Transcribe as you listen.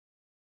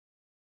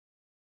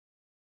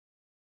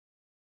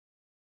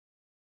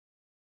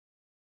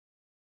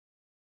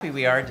Happy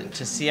we are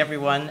to see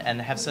everyone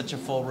and have such a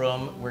full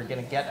room. We're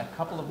going to get a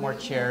couple of more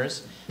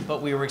chairs,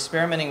 but we were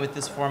experimenting with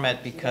this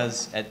format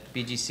because at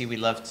BGC we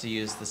love to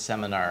use the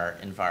seminar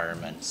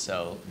environment,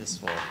 so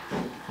this will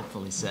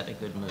hopefully set a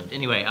good mood.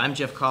 Anyway, I'm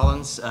Jeff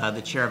Collins,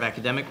 the Chair of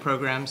Academic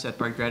Programs at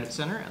Bard Graduate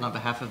Center, and on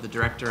behalf of the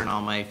Director and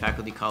all my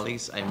faculty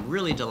colleagues, I'm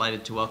really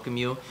delighted to welcome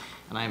you,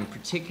 and I'm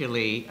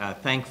particularly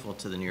thankful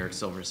to the New York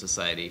Silver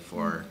Society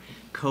for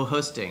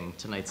co-hosting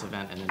tonight's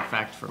event, and in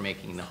fact for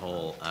making the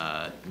whole,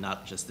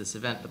 not just this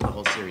event, but the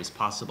whole series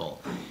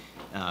possible.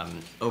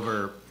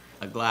 Over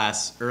a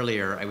glass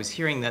earlier, I was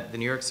hearing that the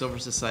New York Silver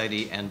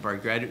Society and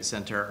Bard Graduate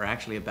Center are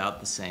actually about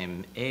the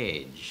same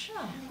age.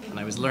 And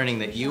I was learning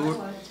that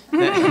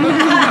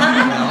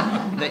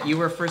that you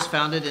were first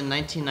founded in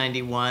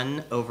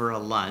 1991 over a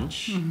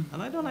lunch.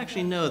 And I don't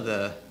actually know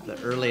the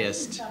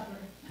earliest.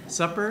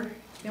 Supper?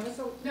 It was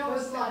lunch. It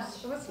was lunch.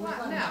 It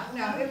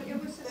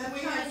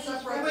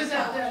was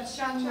at that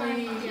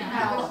Chun-Li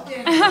house.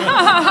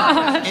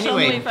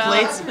 Anyway,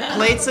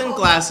 plates and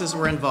glasses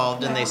were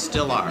involved, and they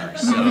still are.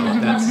 So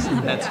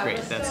that's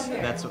great.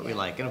 That's what we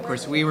like. And of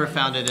course, we were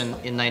founded in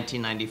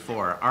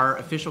 1994. Our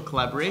official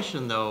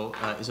collaboration, though,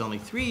 is only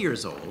 3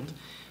 years old,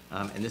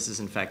 and this is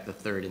in fact the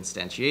third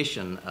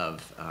instantiation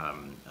of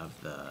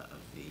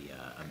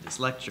this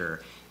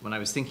lecture. When I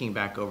was thinking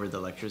back over the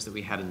lectures that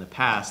we had in the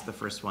past, the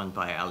first one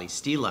by Ali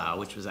Stilau,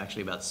 which was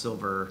actually about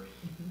silver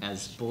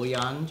as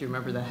bullion, do you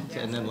remember that? Yes.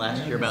 And then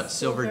last year about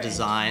silver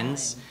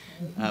designs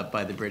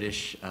by the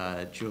British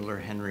jeweler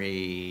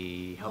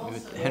Henry,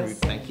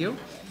 thank you.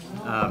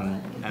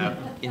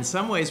 In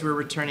some ways, we're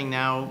returning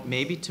now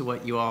maybe to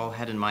what you all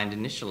had in mind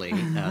initially,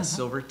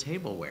 silver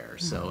tableware.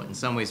 So in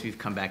some ways, we've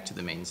come back to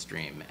the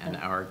mainstream, and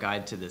our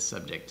guide to this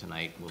subject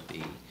tonight will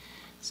be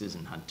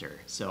Susan Hunter.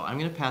 So I'm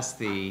going to pass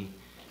the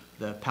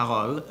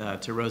parole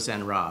to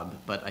Roseanne Robb,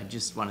 but I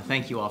just want to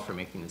thank you all for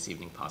making this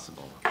evening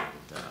possible, and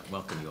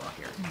welcome you all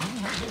here.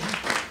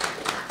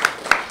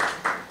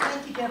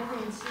 Thank you,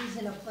 Jeffrey and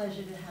Susan. A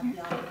pleasure to have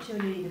the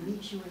opportunity to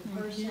meet you in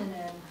person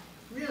and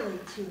really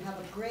to have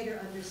a greater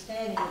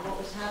understanding of what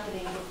was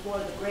happening before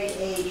the great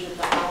age of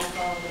the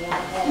iPhone, the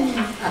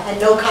internet,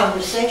 and no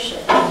conversation.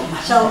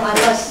 So I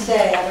must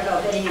say, I don't know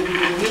if any of you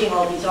have been reading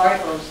all these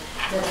articles,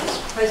 that this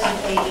present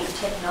age of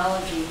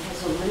technology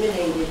has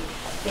eliminated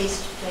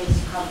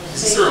face-to-face conversation.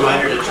 Is this a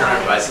reminder to turn our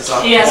devices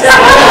off? Yes.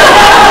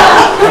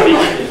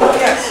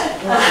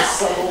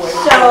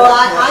 So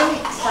I'm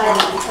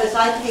excited because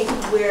I think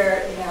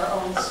we're in our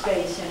own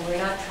space and we're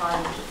not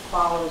trying to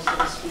follow, so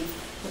to speak,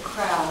 the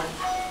crowd.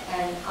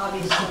 And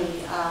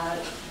obviously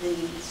the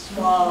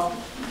small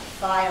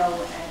file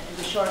and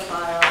the short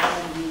file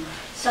and the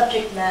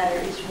subject matter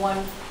is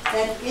one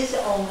that is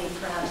only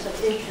perhaps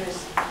of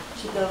interest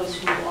to those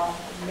who are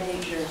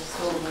major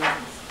silver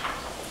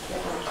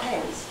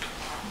devotees.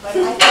 But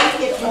I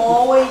think it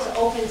always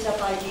opens up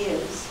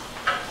ideas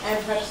and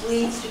perhaps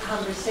leads to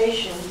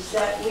conversations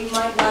that we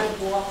might not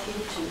have walked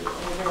into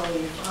in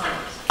earlier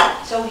times.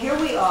 So here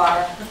we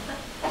are,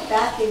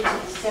 back into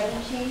the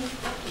 17th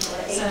or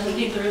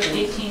 18th or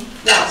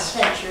 18th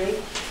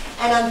century,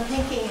 and I'm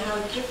thinking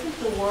how different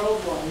the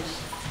world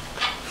was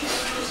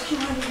just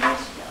 200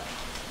 years ago.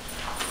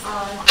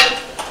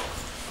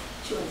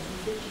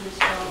 250 years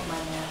ago,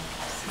 my math.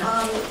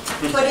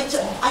 But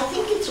I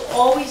think it's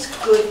always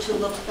good to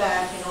look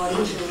back in order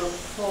to look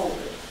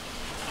forward.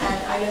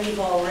 And I know you've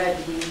all read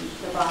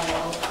the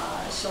bio,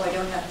 so I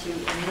don't have to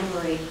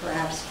enumerate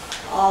perhaps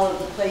all of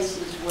the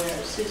places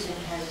where Susan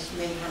has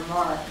made her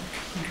mark.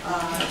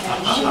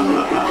 And she,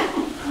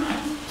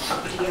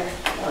 dear,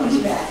 that was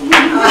bad.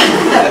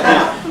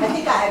 I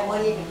think I had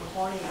one even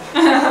cornier.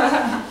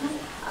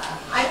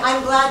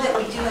 I'm glad that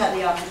we do have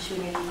the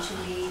opportunity to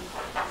meet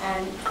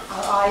and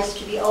our eyes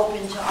to be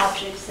open to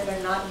objects that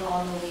are not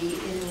normally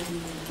in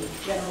the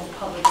general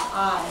public's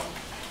eye.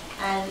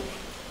 And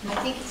I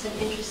think it's an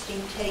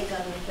interesting take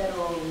on the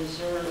Federal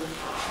Reserve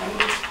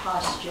and its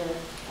posture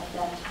at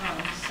that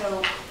time.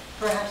 So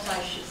perhaps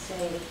I should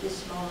say at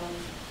this moment,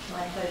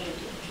 my pleasure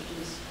to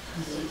introduce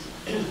Susan.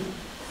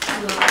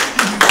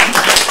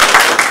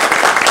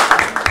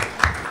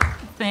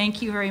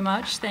 Thank you very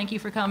much. Thank you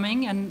for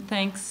coming, and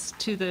thanks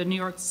to the New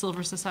York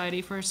Silver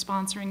Society for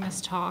sponsoring this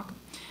talk.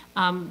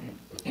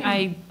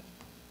 I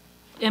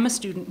am a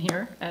student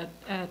here at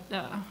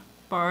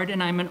Bard,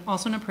 and I'm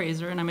also an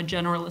appraiser, and I'm a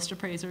generalist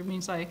appraiser. It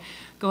means I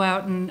go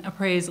out and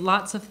appraise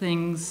lots of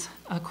things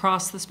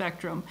across the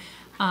spectrum.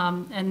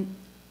 And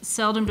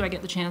seldom do I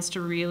get the chance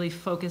to really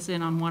focus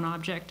in on one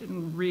object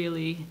and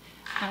really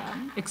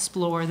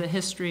explore the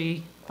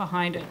history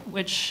behind it,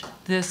 which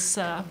this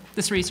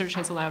research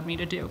has allowed me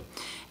to do.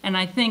 And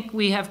I think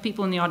we have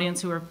people in the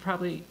audience who are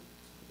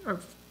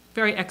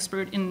very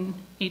expert in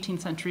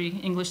 18th century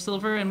English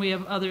silver, and we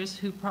have others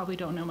who probably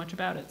don't know much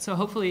about it. So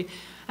hopefully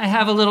I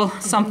have a little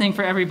something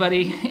for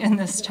everybody in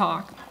this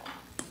talk.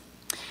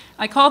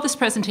 I call this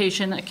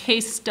presentation a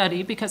case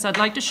study because I'd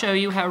like to show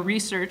you how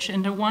research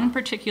into one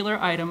particular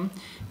item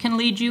can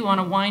lead you on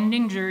a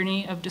winding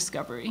journey of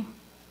discovery.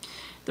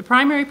 The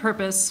primary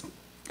purpose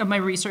of my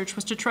research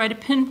was to try to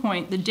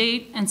pinpoint the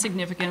date and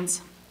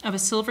significance of a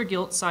silver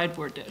gilt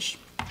sideboard dish.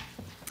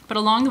 But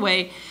along the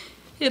way,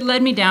 it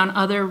led me down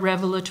other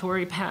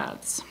revelatory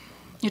paths.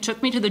 It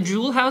took me to the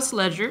Jewel House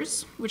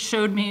ledgers, which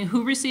showed me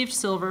who received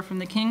silver from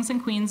the kings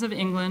and queens of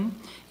England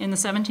in the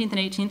 17th and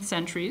 18th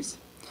centuries.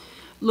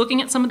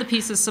 Looking at some of the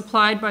pieces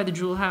supplied by the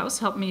Jewel House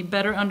helped me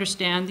better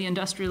understand the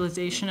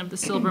industrialization of the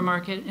silver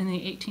market in the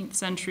 18th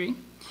century,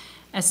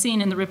 as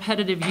seen in the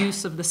repetitive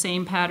use of the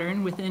same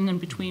pattern within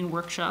and between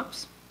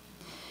workshops.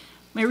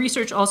 My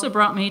research also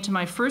brought me to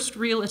my first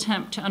real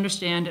attempt to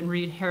understand and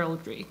read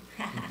heraldry.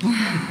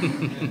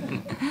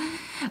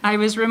 I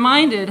was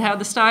reminded how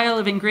the style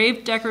of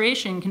engraved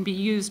decoration can be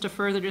used to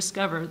further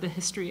discover the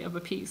history of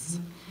a piece.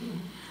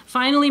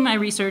 Finally, my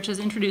research has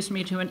introduced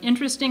me to an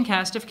interesting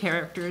cast of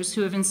characters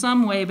who have in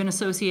some way been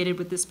associated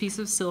with this piece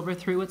of silver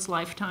through its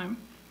lifetime.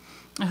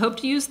 I hope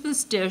to use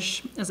this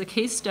dish as a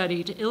case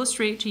study to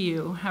illustrate to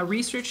you how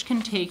research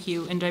can take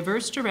you in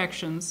diverse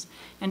directions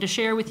and to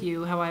share with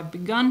you how I've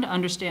begun to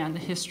understand the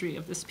history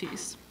of this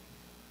piece.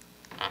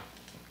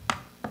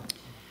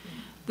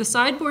 The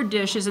sideboard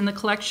dish is in the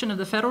collection of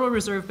the Federal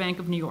Reserve Bank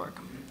of New York.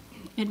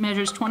 It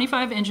measures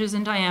 25 inches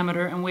in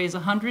diameter and weighs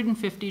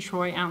 150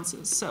 troy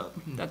ounces, so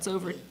that's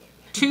over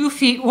 2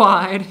 feet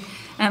wide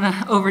and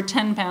over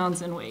 10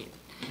 pounds in weight.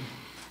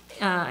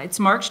 It's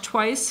marked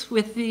twice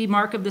with the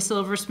mark of the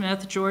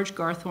silversmith George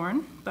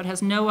Garthorne, but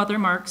has no other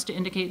marks to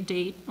indicate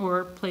date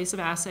or place of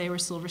assay or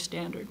silver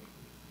standard.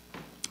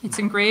 It's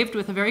engraved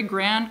with a very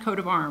grand coat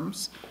of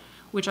arms,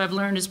 which I've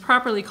learned is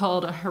properly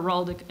called a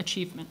heraldic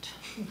achievement.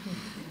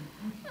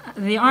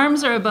 The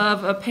arms are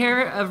above a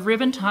pair of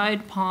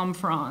ribbon-tied palm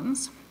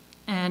fronds,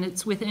 and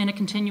it's within a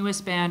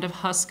continuous band of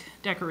husk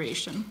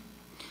decoration.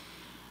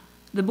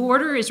 The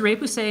border is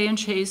repoussé and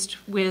chased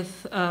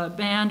with a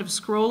band of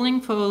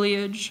scrolling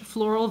foliage,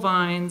 floral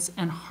vines,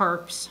 and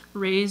harps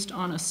raised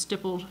on a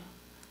stippled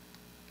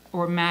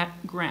or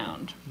matte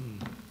ground.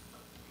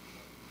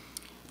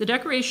 The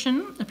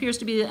decoration appears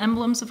to be the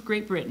emblems of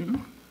Great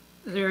Britain.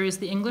 There is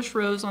the English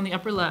rose on the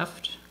upper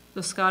left,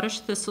 the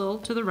Scottish thistle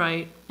to the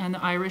right, and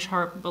the Irish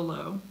harp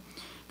below.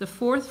 The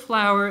fourth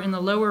flower in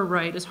the lower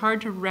right is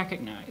hard to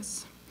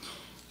recognize.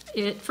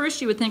 At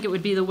first you would think it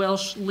would be the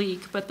Welsh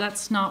leek, but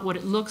that's not what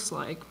it looks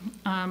like.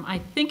 I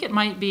think it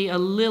might be a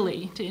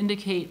lily to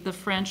indicate the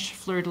French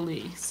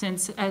fleur-de-lis,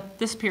 since at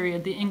this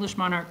period the English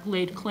monarch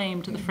laid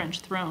claim to the French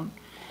throne,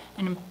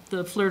 and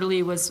the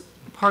fleur-de-lis was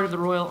part of the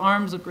royal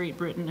arms of Great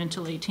Britain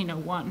until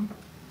 1801.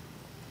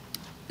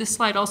 This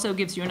slide also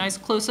gives you a nice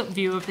close-up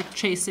view of the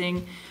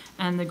chasing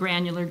and the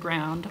granular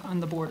ground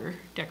on the border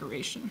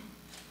decoration.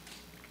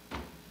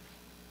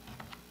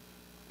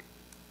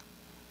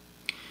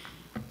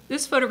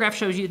 This photograph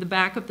shows you the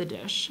back of the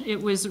dish.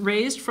 It was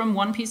raised from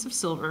one piece of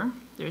silver.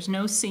 There's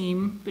no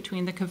seam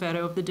between the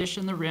cavetto of the dish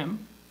and the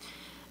rim.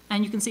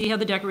 And you can see how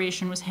the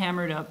decoration was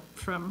hammered up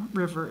from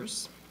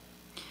reverse.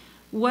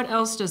 What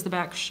else does the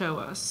back show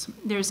us?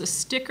 There's a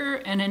sticker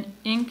and an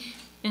ink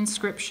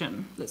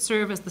inscription that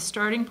serve as the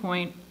starting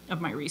point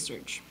of my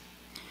research.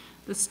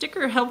 The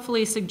sticker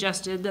helpfully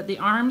suggested that the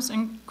arms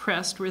and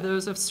crest were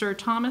those of Sir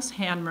Thomas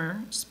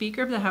Hanmer,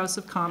 Speaker of the House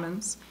of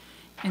Commons,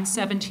 in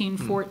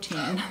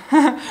 1714,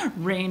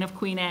 reign of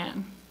Queen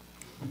Anne.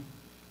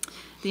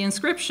 The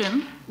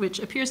inscription, which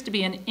appears to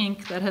be in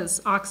ink that has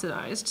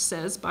oxidized,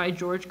 says by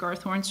George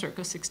Garthorne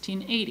circa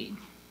 1680.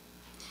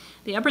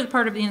 The upper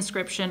part of the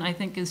inscription, I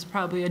think, is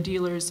probably a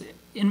dealer's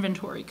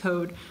inventory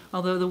code,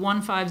 although the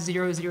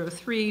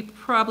 15003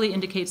 probably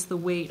indicates the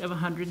weight of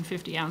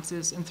 150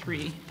 ounces and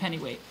 3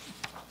 pennyweight.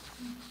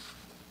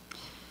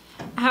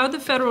 How the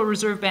Federal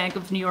Reserve Bank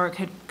of New York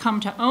had come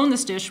to own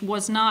this dish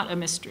was not a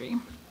mystery.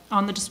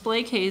 On the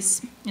display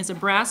case is a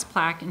brass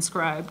plaque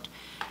inscribed,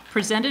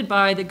 presented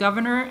by the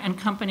Governor and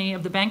Company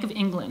of the Bank of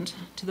England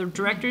to the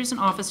directors and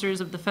officers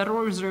of the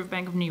Federal Reserve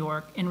Bank of New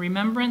York in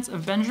remembrance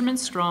of Benjamin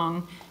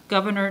Strong,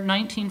 Governor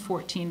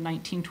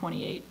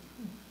 1914-1928.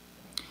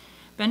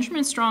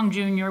 Benjamin Strong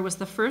Jr. was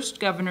the first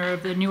governor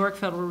of the New York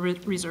Federal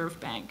Reserve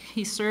Bank.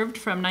 He served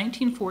from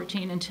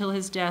 1914 until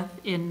his death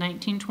in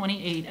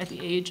 1928 at the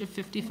age of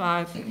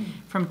 55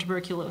 from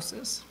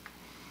tuberculosis.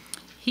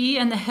 He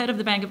and the head of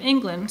the Bank of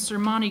England, Sir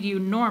Montague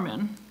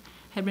Norman,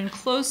 had been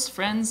close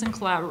friends and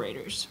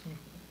collaborators.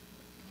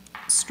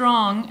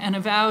 Strong, an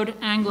avowed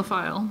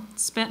Anglophile,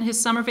 spent his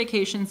summer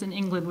vacations in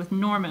England with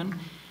Norman,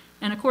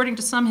 and according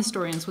to some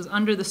historians, was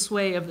under the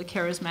sway of the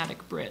charismatic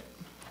Brit,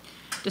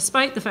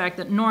 despite the fact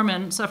that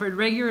Norman suffered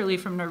regularly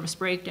from nervous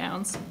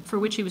breakdowns, for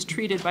which he was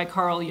treated by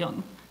Carl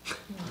Jung.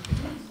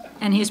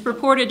 And he's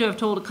purported to have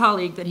told a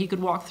colleague that he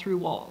could walk through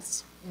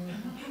walls.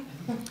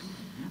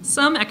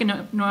 Some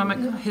economic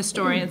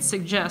historians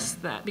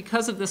suggest that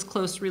because of this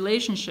close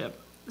relationship,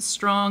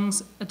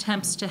 Strong's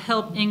attempts to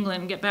help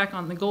England get back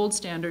on the gold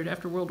standard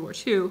after World War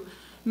II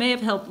may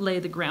have helped lay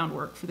the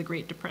groundwork for the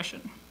Great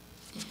Depression.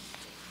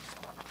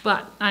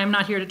 But I am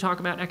not here to talk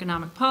about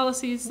economic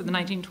policies of the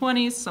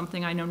 1920s,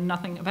 something I know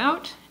nothing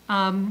about.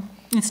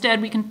 Instead,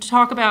 we can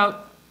talk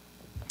about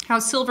how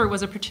silver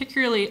was a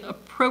particularly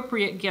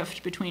appropriate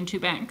gift between two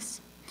banks.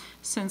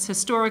 since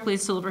historically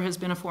silver has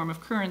been a form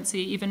of currency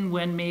even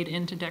when made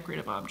into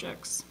decorative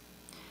objects.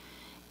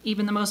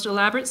 Even the most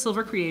elaborate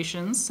silver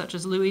creations, such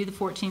as Louis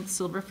XIV's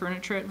silver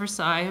furniture at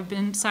Versailles, have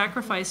been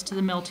sacrificed to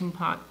the melting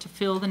pot to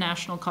fill the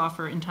national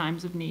coffer in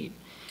times of need.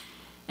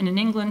 And in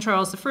England,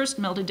 Charles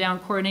I melted down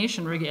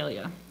coronation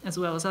regalia, as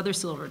well as other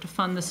silver, to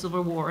fund the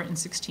Civil War in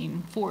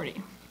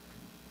 1640.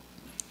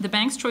 The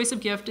bank's choice of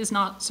gift is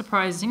not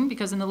surprising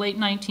because in the late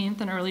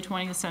 19th and early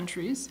 20th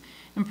centuries,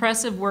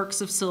 impressive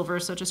works of silver,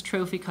 such as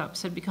trophy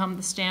cups, had become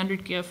the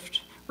standard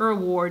gift or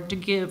award to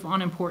give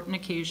on important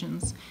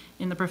occasions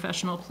in the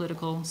professional,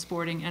 political,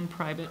 sporting, and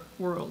private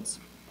worlds.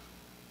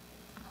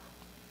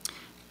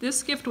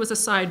 This gift was a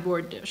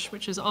sideboard dish,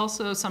 which is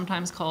also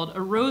sometimes called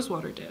a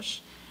rosewater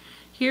dish.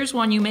 Here's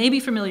one you may be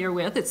familiar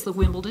with. It's the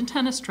Wimbledon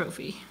tennis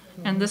trophy,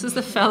 and this is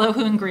the fellow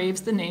who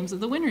engraves the names of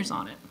the winners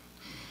on it.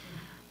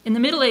 In the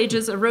Middle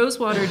Ages, a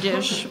rosewater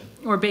dish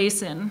or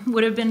basin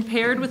would have been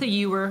paired with a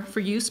ewer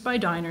for use by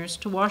diners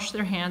to wash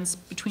their hands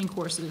between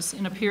courses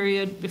in a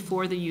period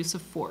before the use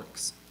of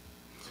forks.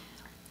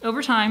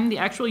 Over time, the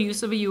actual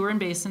use of a ewer and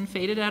basin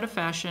faded out of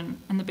fashion,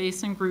 and the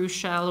basin grew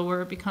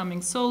shallower,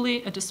 becoming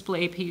solely a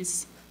display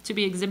piece to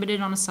be exhibited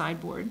on a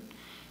sideboard,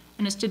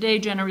 and is today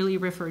generally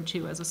referred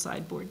to as a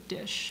sideboard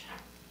dish.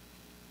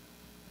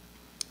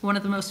 One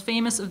of the most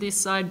famous of these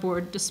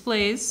sideboard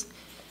displays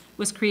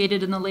was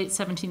created in the late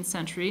 17th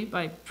century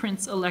by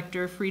Prince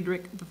Elector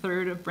Friedrich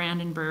III of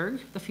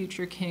Brandenburg, the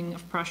future King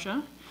of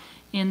Prussia,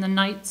 in the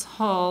Knights'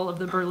 Hall of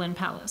the Berlin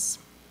Palace.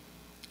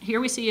 Here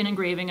we see an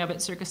engraving of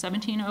it circa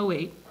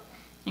 1708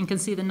 and can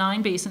see the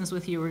 9 basins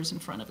with ewers in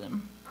front of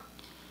them.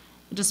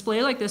 A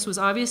display like this was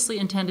obviously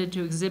intended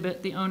to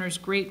exhibit the owner's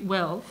great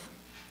wealth,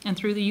 and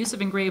through the use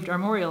of engraved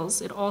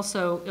armorials, it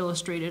also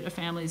illustrated a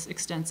family's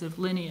extensive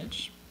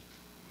lineage.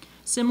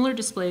 Similar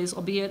displays,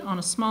 albeit on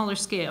a smaller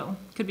scale,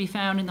 could be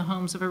found in the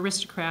homes of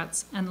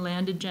aristocrats and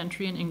landed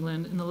gentry in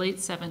England in the late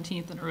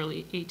 17th and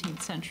early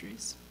 18th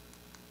centuries.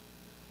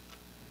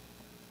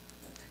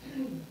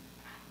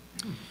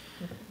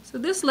 So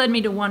this led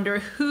me to wonder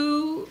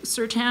who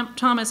Sir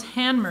Thomas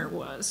Hanmer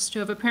was to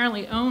have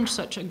apparently owned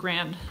such a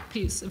grand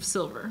piece of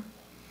silver.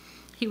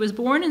 He was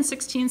born in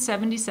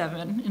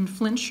 1677 in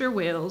Flintshire,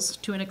 Wales,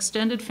 to an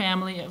extended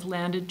family of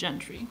landed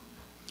gentry.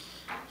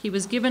 He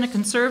was given a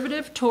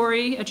conservative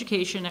Tory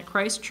education at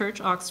Christ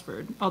Church,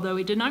 Oxford, although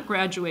he did not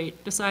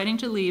graduate, deciding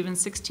to leave in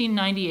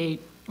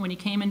 1698 when he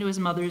came into his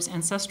mother's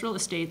ancestral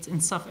estates in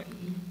Suffolk.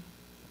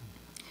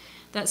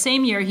 That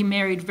same year, he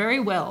married very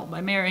well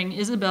by marrying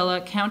Isabella,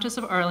 Countess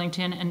of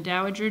Arlington and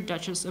Dowager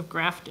Duchess of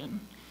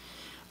Grafton,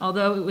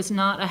 although it was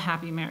not a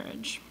happy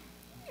marriage.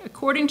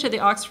 According to the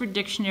Oxford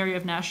Dictionary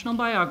of National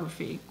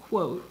Biography,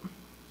 quote,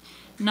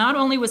 "Not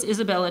only was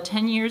Isabella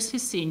 10 years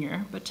his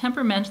senior, but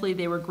temperamentally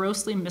they were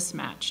grossly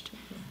mismatched.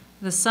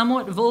 The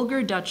somewhat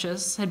vulgar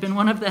Duchess had been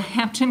one of the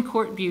Hampton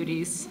Court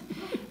beauties,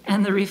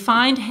 and the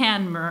refined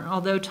Hanmer,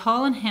 although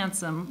tall and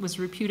handsome, was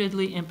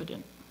reputedly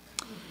impotent.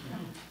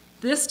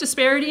 This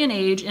disparity in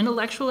age,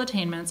 intellectual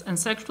attainments, and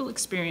sexual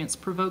experience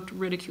provoked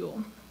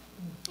ridicule.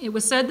 It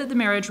was said that the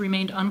marriage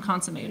remained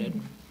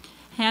unconsummated.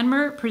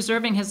 Hanmer,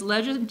 preserving his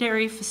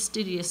legendary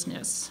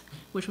fastidiousness,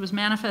 which was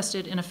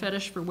manifested in a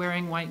fetish for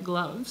wearing white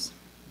gloves,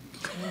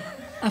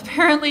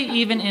 apparently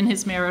even in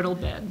his marital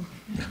bed."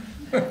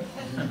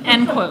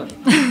 End quote.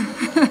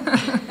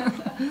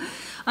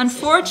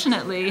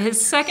 Unfortunately,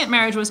 his second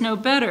marriage was no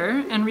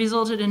better and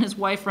resulted in his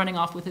wife running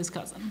off with his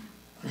cousin.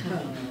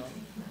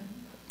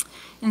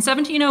 In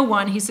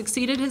 1701, he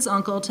succeeded his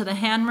uncle to the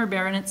Hanmer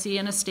baronetcy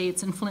and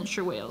estates in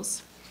Flintshire,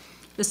 Wales.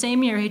 The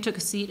same year, he took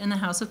a seat in the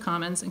House of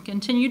Commons and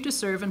continued to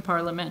serve in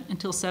Parliament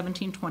until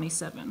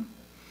 1727.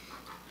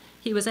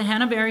 He was a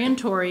Hanoverian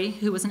Tory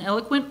who was an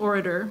eloquent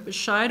orator, but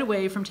shied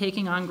away from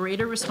taking on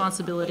greater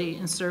responsibility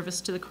in service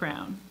to the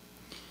crown.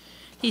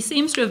 He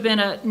seems to have been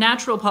a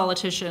natural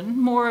politician,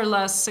 more or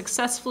less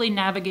successfully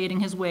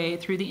navigating his way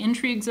through the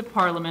intrigues of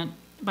Parliament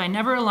by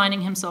never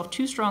aligning himself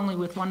too strongly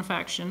with one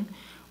faction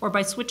or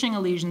by switching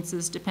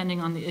allegiances depending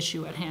on the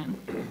issue at hand.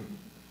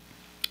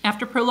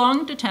 After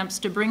prolonged attempts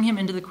to bring him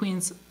into the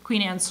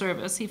Queen Anne's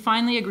service, he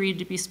finally agreed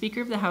to be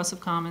Speaker of the House of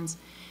Commons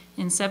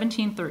in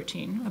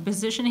 1713, a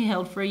position he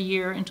held for a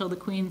year until the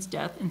Queen's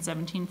death in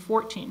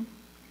 1714.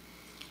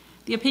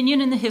 The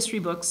opinion in the history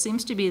books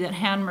seems to be that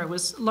Hanmer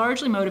was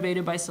largely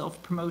motivated by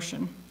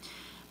self-promotion,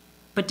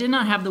 but did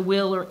not have the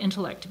will or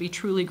intellect to be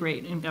truly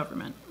great in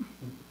government.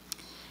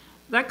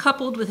 That,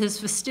 coupled with his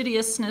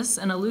fastidiousness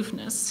and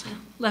aloofness,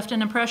 left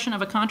an impression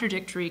of a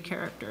contradictory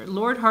character.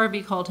 Lord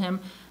Harvey called him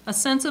a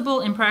sensible,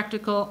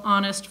 impractical,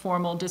 honest,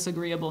 formal,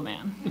 disagreeable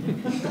man.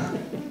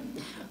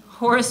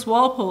 Horace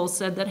Walpole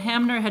said that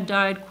Hanmer had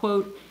died,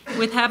 quote,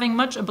 "with having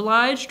much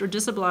obliged or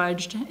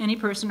disobliged any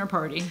person or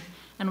party,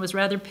 and was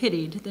rather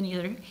pitied than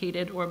either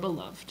hated or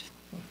beloved."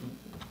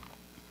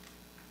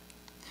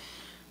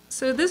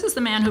 So this is the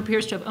man who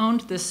appears to have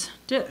owned this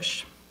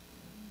dish.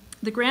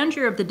 The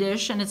grandeur of the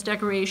dish and its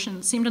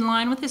decoration seemed in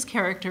line with his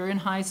character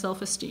and high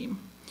self-esteem.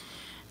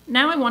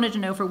 Now I wanted to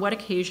know for what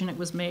occasion it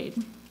was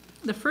made.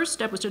 The first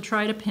step was to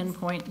try to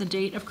pinpoint the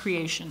date of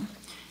creation,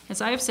 As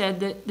I have said,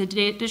 the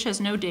dish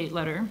has no date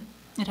letter.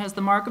 It has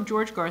the mark of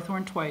George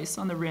Garthorne twice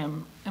on the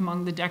rim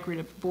among the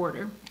decorative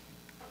border.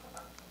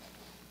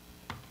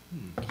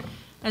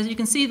 As you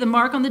can see, the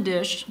mark on the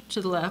dish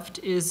to the left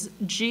is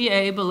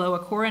GA below a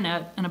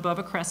coronet and above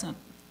a crescent.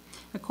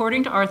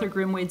 According to Arthur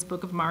Grimwade's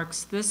Book of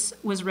Marks, this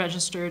was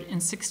registered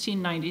in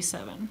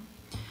 1697.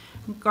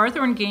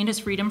 Garthorne gained his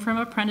freedom from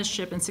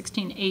apprenticeship in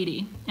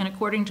 1680, and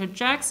according to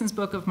Jackson's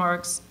Book of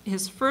Marks,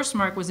 his first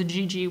mark was a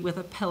GG with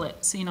a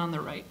pellet, seen on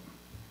the right.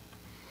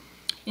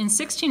 In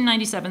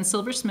 1697,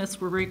 silversmiths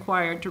were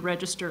required to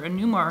register a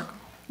new mark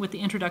with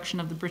the introduction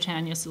of the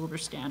Britannia Silver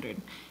Standard,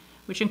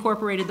 which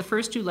incorporated the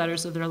first two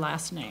letters of their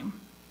last name.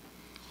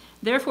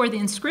 Therefore, the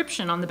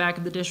inscription on the back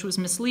of the dish was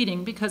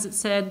misleading because it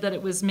said that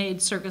it was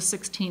made circa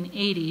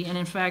 1680, and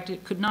in fact,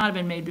 it could not have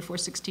been made before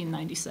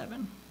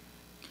 1697.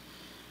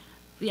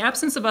 The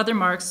absence of other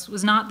marks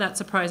was not that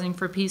surprising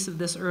for a piece of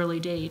this early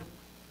date.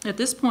 At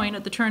this point,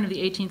 at the turn of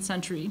the 18th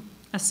century,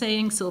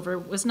 assaying silver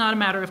was not a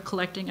matter of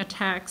collecting a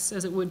tax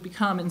as it would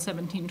become in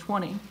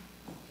 1720.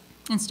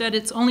 Instead,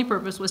 its only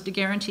purpose was to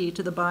guarantee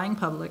to the buying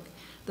public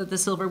that the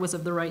silver was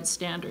of the right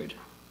standard.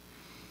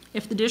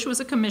 If the dish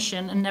was a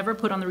commission and never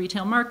put on the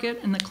retail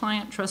market, and the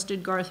client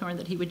trusted Garthorne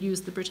that he would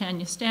use the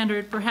Britannia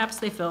standard, perhaps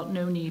they felt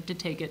no need to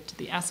take it to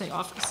the assay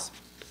office.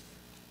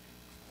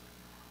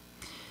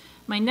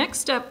 My next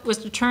step was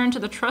to turn to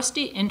the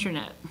trusty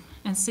internet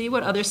and see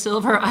what other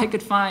silver I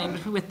could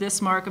find with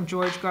this mark of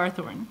George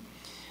Garthorne.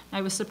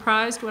 I was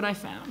surprised what I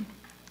found.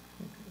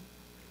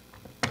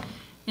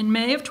 In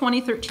May of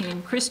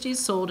 2013, Christie's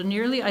sold a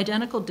nearly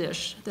identical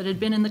dish that had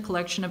been in the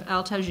collection of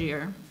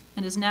Altagier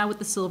and is now with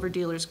the silver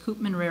dealers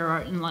Koopman Rare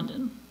Art in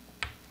London.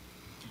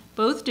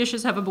 Both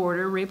dishes have a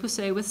border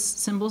repoussé with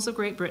symbols of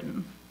Great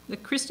Britain. The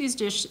Christie's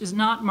dish is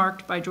not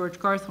marked by George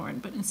Garthorne,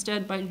 but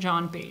instead by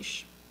John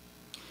Bache.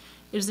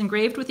 It is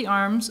engraved with the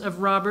arms of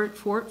Robert,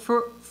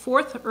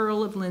 4th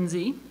Earl of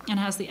Lindsay, and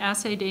has the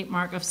assay date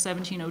mark of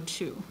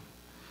 1702.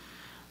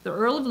 The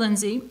Earl of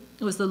Lindsay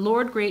was the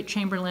Lord Great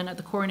Chamberlain at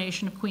the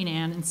coronation of Queen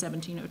Anne in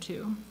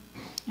 1702.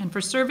 And for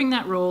serving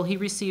that role, he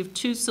received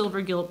 2 silver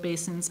gilt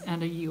basins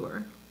and a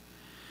ewer.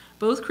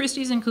 Both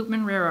Christie's and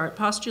Koopman Rare Art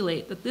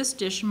postulate that this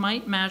dish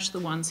might match the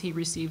ones he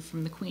received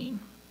from the Queen.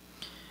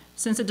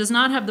 Since it does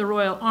not have the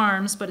royal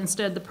arms, but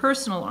instead the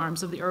personal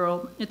arms of the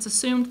Earl, it's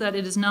assumed that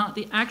it is not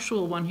the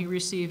actual one he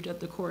received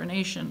at the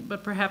coronation,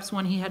 but perhaps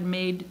one he had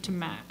made to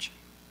match.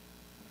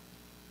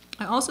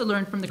 I also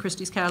learned from the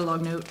Christie's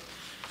catalog note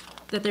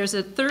that there's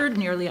a third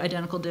nearly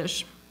identical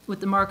dish with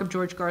the mark of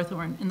George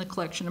Garthorne in the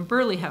collection of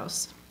Burghley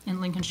House in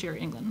Lincolnshire,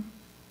 England.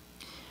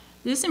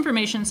 This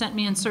information sent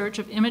me in search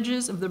of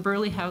images of the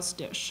Burghley House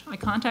dish. I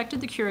contacted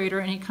the curator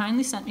and he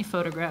kindly sent me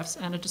photographs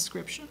and a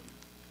description.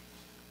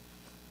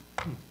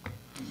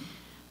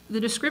 The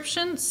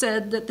description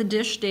said that the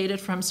dish dated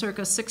from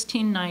circa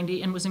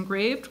 1690 and was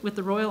engraved with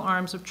the royal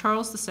arms of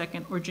Charles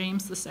II or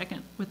James II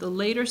with a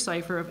later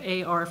cipher of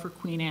AR for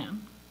Queen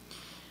Anne.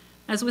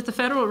 As with the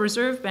Federal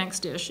Reserve Bank's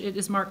dish, it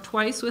is marked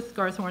twice with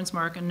Garthorne's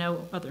mark and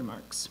no other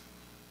marks.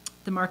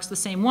 The mark's the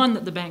same one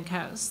that the bank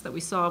has, that we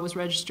saw was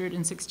registered in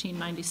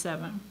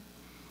 1697.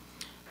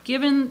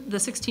 Given the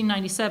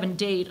 1697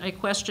 date, I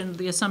questioned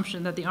the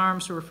assumption that the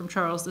arms were from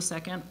Charles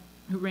II,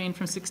 who reigned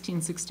from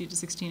 1660 to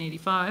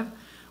 1685,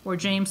 or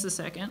James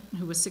II,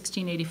 who was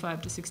 1685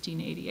 to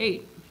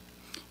 1688.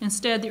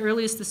 Instead, the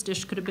earliest this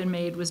dish could have been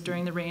made was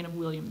during the reign of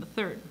William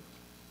III.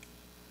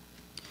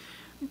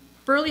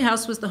 Burghley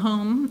House was the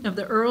home of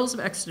the Earls of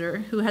Exeter,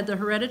 who had the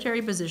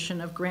hereditary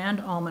position of Grand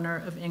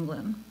Almoner of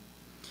England.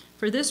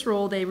 For this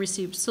role, they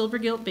received silver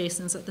gilt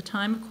basins at the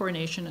time of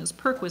coronation as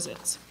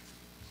perquisites.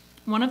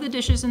 One of the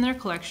dishes in their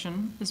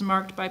collection is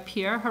marked by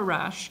Pierre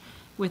Harache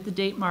with the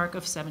date mark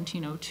of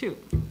 1702.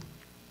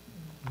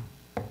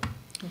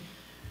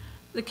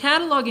 The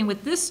cataloging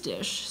with this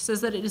dish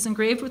says that it is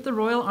engraved with the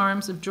royal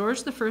arms of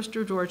George I or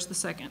George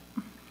II.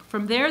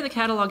 From there, the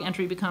catalog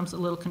entry becomes a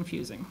little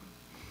confusing.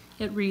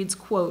 It reads,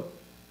 quote,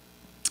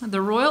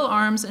 "The royal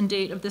arms and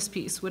date of this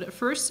piece would at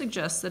first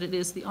suggest that it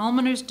is the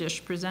almoner's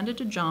dish presented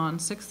to John,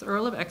 6th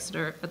Earl of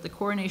Exeter, at the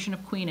coronation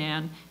of Queen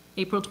Anne,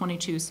 April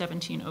 22,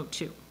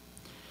 1702.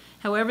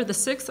 However, the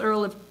 6th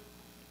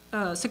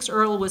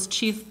Earl was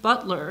chief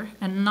butler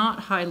and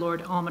not High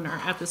Lord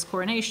Almoner at this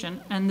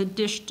coronation, and the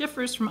dish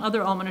differs from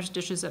other almoner's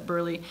dishes at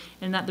Burghley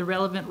in that the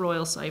relevant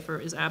royal cipher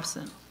is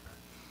absent.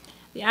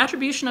 The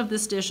attribution of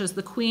this dish as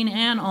the Queen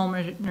Anne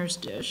almoner's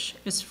dish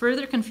is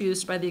further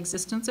confused by the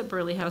existence at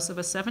Burghley House of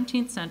a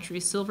 17th century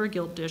silver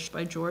gilt dish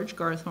by George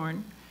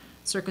Garthorne,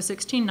 circa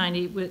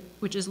 1690,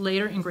 which is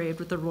later engraved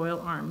with the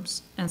royal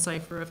arms and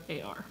cipher of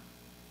AR.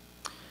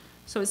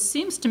 So it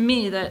seems to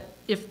me that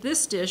if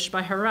this dish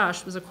by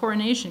Harache was a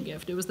coronation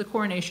gift, it was the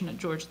coronation at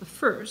George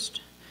I,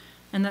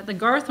 and that the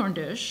Garthorne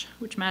dish,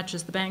 which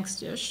matches the bank's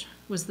dish,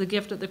 was the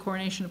gift at the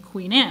coronation of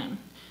Queen Anne.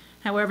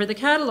 However, the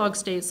catalog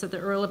states that the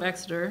Earl of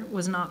Exeter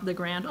was not the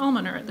Grand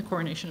Almoner at the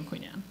coronation of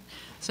Queen Anne.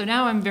 So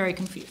now I'm very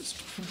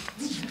confused.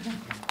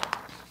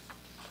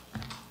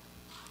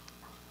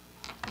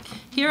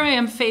 Here I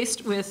am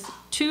faced with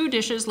 2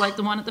 dishes like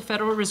the one at the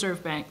Federal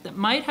Reserve Bank that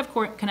might have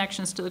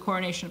connections to the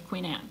coronation of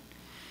Queen Anne.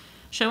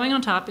 Showing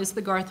on top is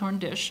the Garthorne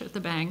dish at the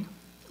Bang.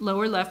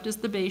 Lower left is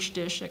the beige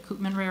dish at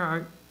Koopman Rare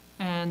Art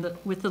and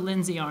with the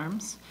Lindsay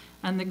arms,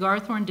 and the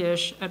Garthorne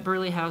dish at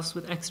Burley House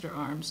with Exeter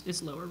arms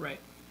is lower right.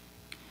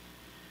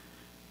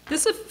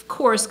 This, of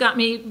course, got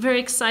me very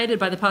excited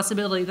by the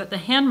possibility that the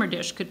Hanmer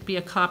dish could be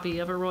a copy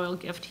of a royal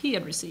gift he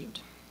had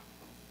received.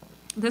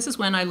 This is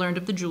when I learned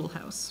of the Jewel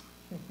House.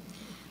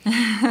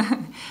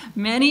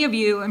 Many of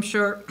you, I'm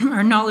sure,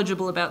 are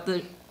knowledgeable about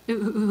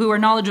who are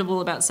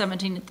knowledgeable about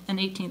 17th and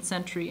 18th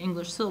century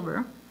English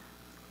silver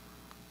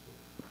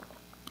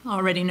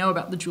already know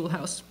about the Jewel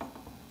House.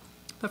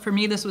 But for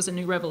me, this was a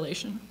new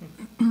revelation.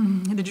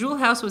 The Jewel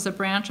House was a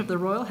branch of the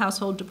Royal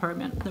Household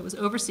Department that was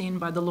overseen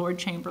by the Lord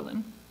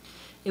Chamberlain.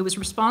 It was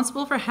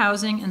responsible for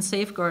housing and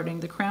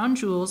safeguarding the crown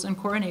jewels and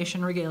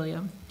coronation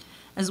regalia,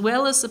 as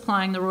well as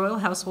supplying the royal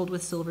household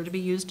with silver to be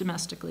used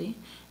domestically,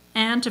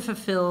 and to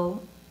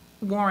fulfill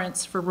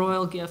warrants for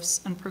royal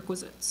gifts and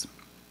perquisites.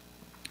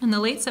 In the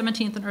late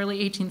 17th and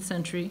early 18th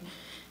century,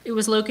 it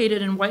was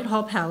located in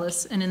Whitehall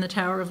Palace and in the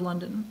Tower of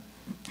London.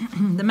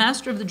 The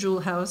master of the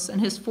Jewel House and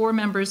his 4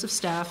 members of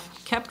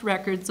staff kept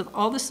records of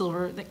all the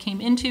silver that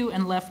came into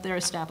and left their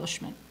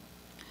establishment.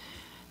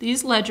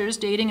 These ledgers,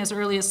 dating as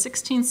early as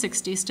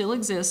 1660, still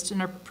exist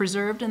and are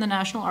preserved in the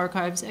National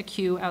Archives at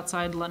Kew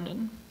outside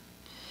London.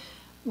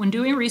 When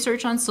doing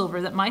research on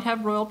silver that might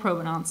have royal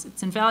provenance,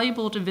 it's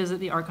invaluable to visit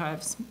the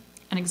archives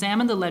and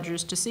examine the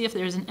ledgers to see if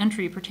there is an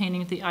entry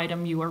pertaining to the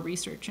item you are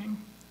researching.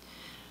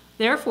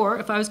 Therefore,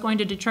 if I was going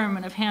to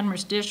determine if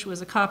Hanmer's dish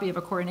was a copy of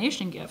a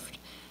coronation gift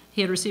he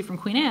had received from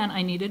Queen Anne,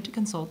 I needed to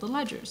consult the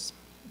ledgers.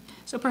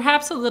 So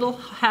perhaps a little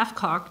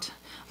half-cocked,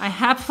 I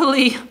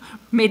happily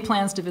made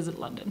plans to visit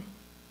London.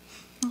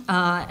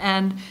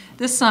 And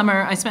this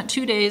summer, I spent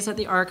 2 days at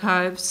the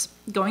archives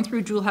going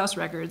through Jewel House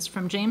records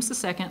from James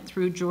II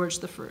through George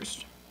I.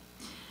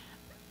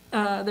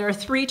 There were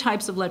 3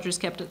 types of ledgers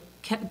kept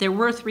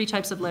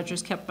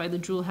by the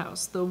Jewel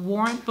House: the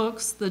warrant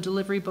books, the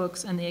delivery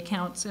books, and the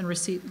accounts and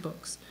receipt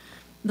books.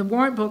 The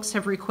warrant books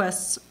have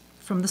requests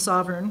from the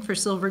sovereign for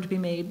silver to be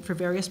made for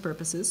various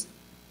purposes.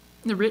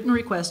 The written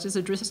request is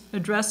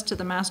addressed to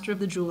the master of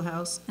the Jewel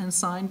House and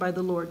signed by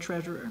the Lord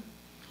Treasurer.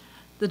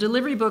 The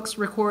delivery books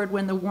record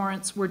when the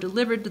warrants were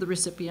delivered to the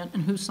recipient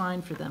and who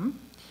signed for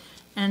them.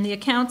 And the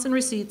accounts and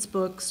receipts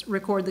books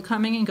record the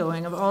coming and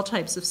going of all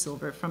types of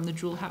silver from the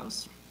Jewel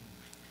House.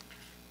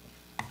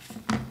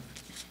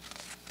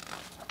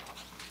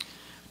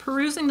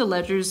 Perusing the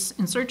ledgers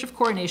in search of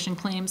coronation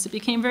claims, it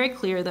became very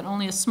clear that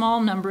only a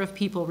small number of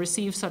people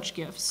received such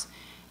gifts,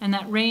 and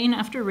that reign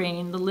after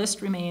reign, the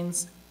list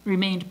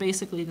remained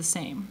basically the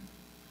same.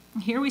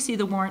 Here we see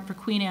the warrant for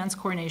Queen Anne's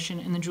coronation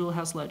in the Jewel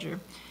House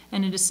ledger,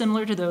 and it is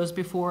similar to those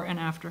before and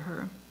after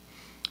her.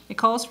 It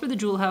calls for the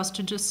Jewel House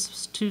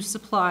to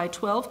supply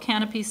 12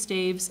 canopy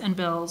staves and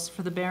bells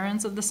for the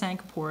barons of the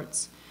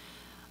Cinque-Ports,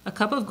 a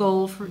cup of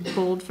gold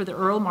for the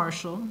Earl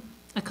Marshal,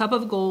 a cup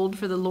of gold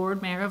for the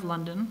Lord Mayor of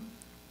London,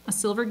 a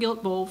silver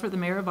gilt bowl for the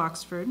Mayor of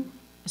Oxford,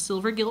 a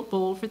silver gilt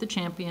bowl for the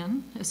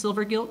Champion, a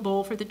silver gilt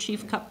bowl for the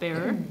Chief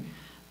Cupbearer,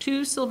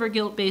 2 silver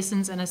gilt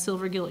basins and a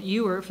silver gilt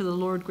ewer for the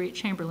Lord Great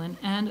Chamberlain,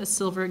 and a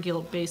silver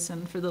gilt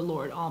basin for the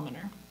Lord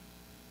Almoner.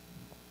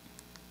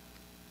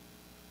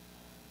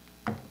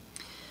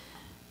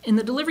 In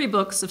the delivery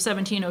books of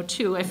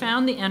 1702, I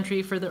found the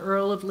entry for the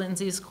Earl of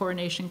Lindsay's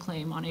coronation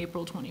claim on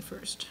April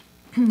 21st.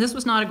 This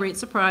was not a great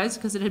surprise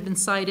because it had been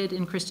cited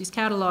in Christie's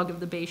catalogue of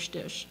the beige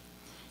dish.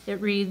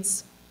 It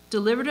reads,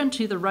 "Delivered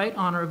unto the Right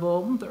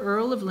Honourable, the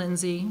Earl of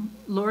Lindsay,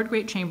 Lord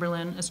Great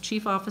Chamberlain, as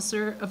Chief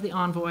Officer of the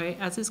Envoy,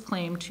 as his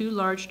claim 2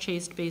 large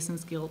chased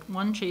basins gilt,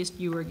 1 chased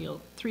ewer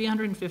gilt,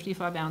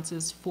 355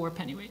 ounces, 4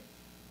 pennyweight."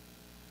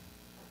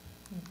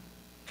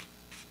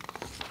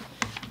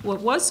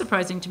 What was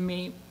surprising to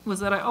me was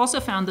that I also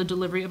found the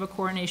delivery of a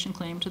coronation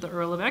claim to the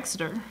Earl of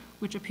Exeter,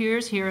 which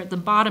appears here at the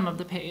bottom of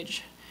the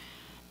page.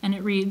 And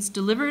it reads,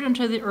 "Delivered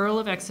unto the Earl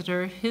of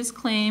Exeter, his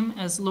claim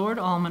as Lord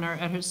Almoner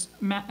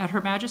at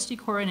Her Majesty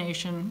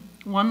coronation,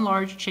 1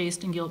 large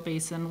chased and gilt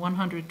basin,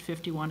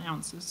 151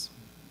 ounces.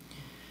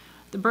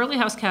 The Burley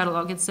House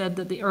catalogue had said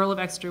that the Earl of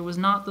Exeter was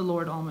not the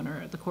Lord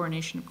Almoner at the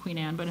coronation of Queen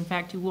Anne, but in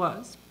fact he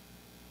was.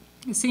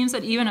 It seems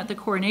that even at the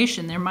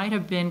coronation there might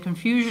have been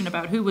confusion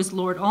about who was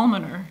Lord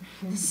Almoner,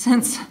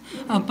 since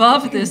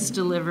above this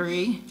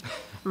delivery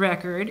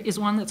record is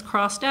one that's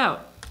crossed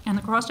out. And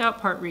the crossed out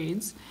part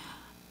reads,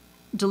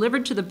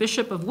 "Delivered to the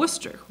Bishop of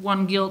Worcester,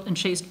 1 gilt and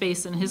chased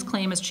basin, his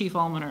claim as Chief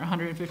Almoner,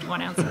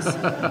 151 ounces.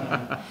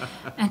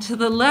 And to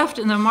the left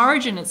in the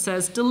margin it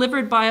says,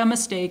 "Delivered by a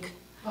mistake,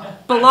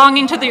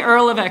 belonging to the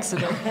Earl of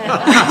Exeter."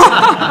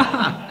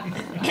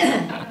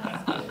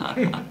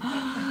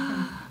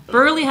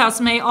 Burley House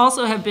may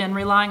also have been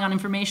relying on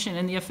information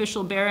in the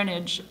official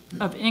baronage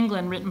of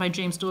England written by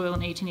James Doyle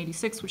in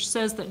 1886, which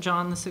says that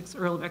John VI,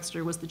 Earl of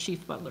Exeter, was the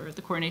chief butler at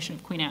the coronation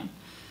of Queen Anne.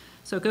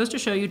 So it goes to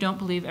show you don't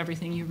believe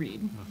everything you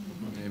read.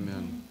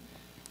 Amen.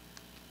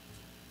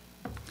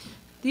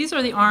 These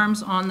are the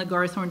arms on the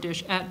Garthorne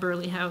dish at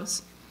Burley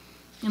House.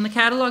 In the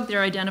catalog,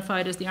 they're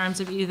identified as the arms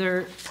of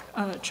either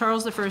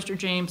Charles I or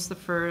James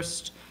I.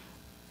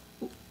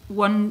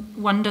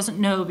 One doesn't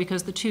know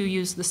because the two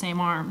used the same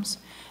arms,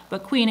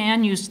 but Queen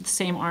Anne used the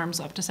same arms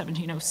up to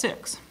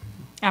 1706,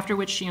 after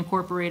which she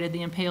incorporated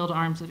the impaled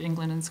arms of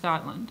England and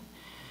Scotland.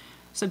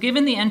 So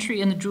given the entry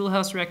in the Jewel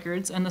House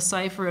records and the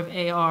cipher of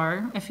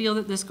AR, I feel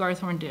that this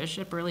Garthorne dish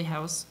at Burleigh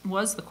House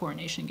was the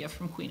coronation gift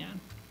from Queen Anne.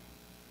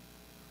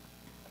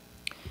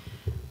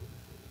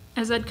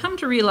 As I'd come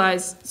to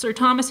realize, Sir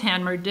Thomas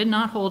Hanmer did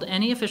not hold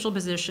any official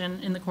position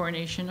in the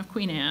coronation of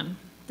Queen Anne.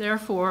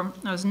 Therefore,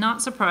 I was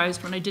not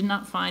surprised when I did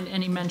not find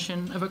any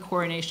mention of a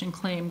coronation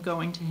claim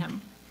going to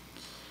him.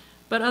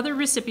 But other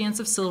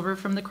recipients of silver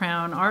from the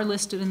crown are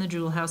listed in the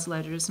Jewel House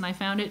ledgers, and I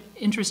found it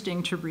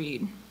interesting to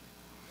read.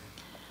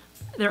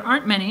 There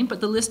aren't many, but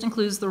the list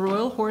includes the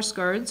Royal Horse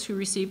Guards, who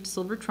received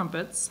silver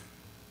trumpets,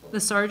 the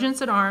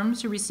Sergeants at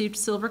Arms, who received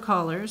silver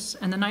collars,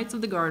 and the Knights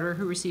of the Garter,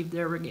 who received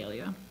their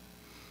regalia.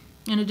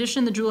 In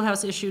addition, the Jewel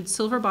House issued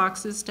silver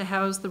boxes to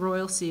house the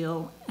royal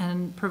seal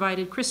and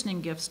provided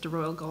christening gifts to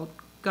royal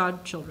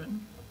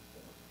godchildren.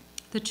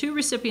 The two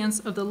recipients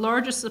of the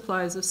largest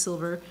supplies of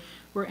silver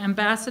were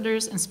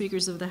ambassadors and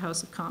speakers of the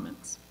House of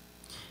Commons.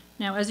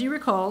 Now, as you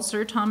recall,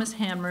 Sir Thomas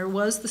Hanmer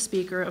was the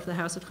Speaker of the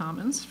House of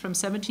Commons from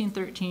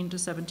 1713 to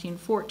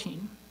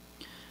 1714.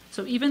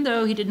 So even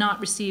though he did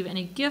not receive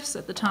any gifts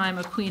at the time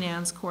of Queen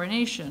Anne's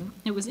coronation,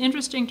 it was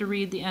interesting to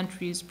read the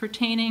entries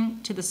pertaining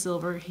to the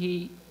silver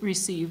he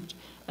received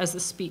as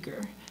the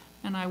Speaker,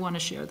 and I want to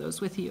share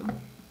those with you.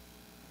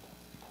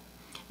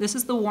 This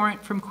is the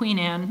warrant from Queen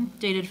Anne,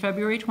 dated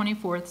February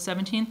 24th,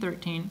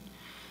 1713,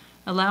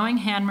 allowing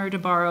Hanmer to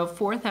borrow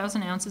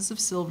 4,000 ounces of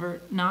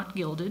silver not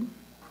gilded,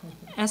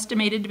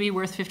 estimated to be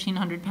worth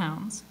 1,500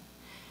 pounds.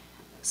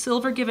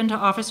 Silver given to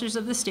officers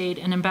of the state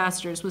and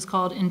ambassadors was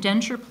called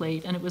indenture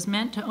plate, and it was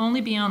meant to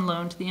only be on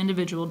loan to the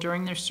individual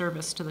during their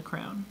service to the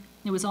crown.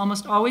 It was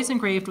almost always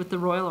engraved with the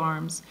royal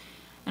arms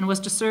and was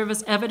to serve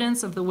as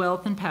evidence of the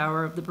wealth and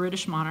power of the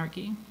British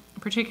monarchy,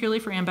 particularly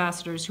for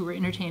ambassadors who were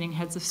entertaining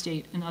heads of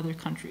state in other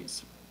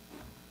countries.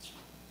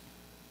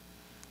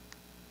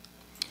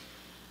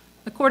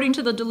 According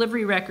to the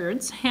delivery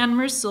records,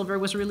 Hanmer's silver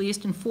was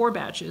released in 4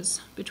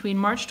 batches between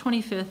March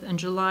 25th and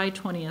July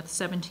 20th,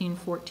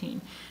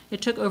 1714.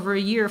 It took over a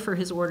year for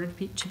his order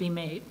to be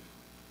made.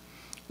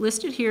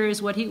 Listed here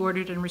is what he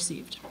ordered and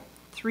received: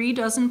 3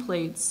 dozen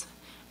plates,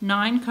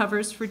 9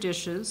 covers for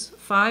dishes,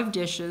 5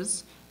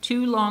 dishes,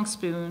 2 long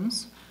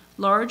spoons,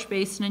 large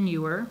basin and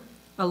ewer,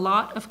 a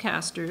lot of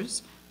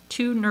casters,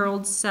 2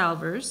 knurled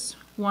salvers,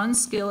 1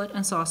 skillet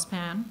and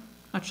saucepan,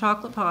 a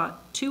chocolate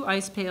pot, 2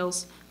 ice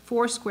pails,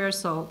 4 square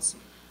salts,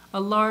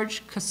 a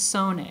large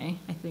cassone,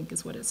 I think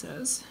is what it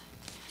says,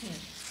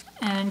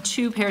 and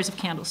 2 pairs of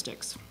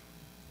candlesticks.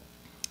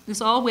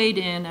 This all weighed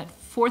in at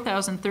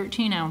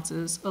 4,013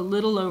 ounces, a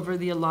little over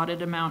the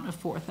allotted amount of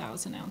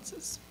 4,000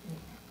 ounces.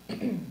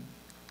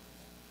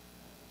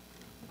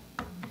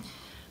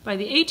 By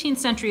the 18th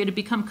century, it had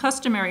become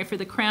customary for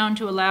the crown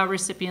to allow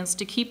recipients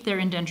to keep their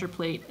indenture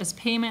plate as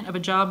payment of a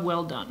job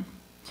well done.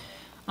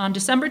 On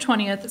December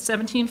 20th,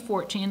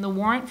 1714, the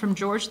warrant from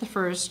George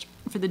I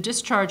for the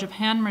discharge of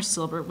Hanmer's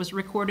silver was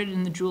recorded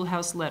in the Jewel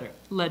House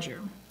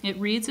ledger. It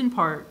reads in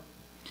part,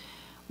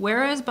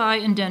 "Whereas by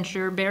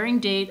indenture bearing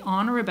date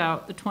on or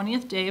about the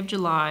 20th day of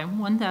July,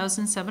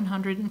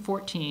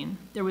 1714,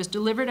 there was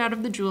delivered out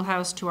of the Jewel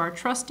House to our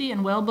trusty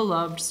and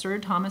well-beloved Sir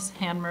Thomas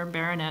Hanmer,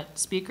 Baronet,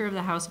 Speaker of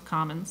the House of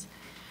Commons,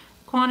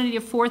 a quantity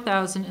of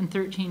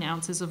 4,013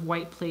 ounces of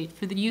white plate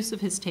for the use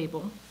of his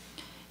table.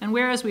 And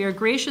whereas we are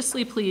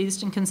graciously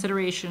pleased in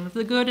consideration of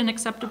the good and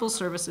acceptable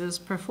services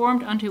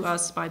performed unto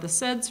us by the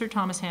said Sir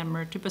Thomas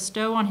Hanmer, to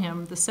bestow on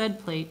him the said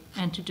plate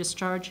and to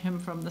discharge him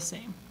from the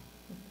same."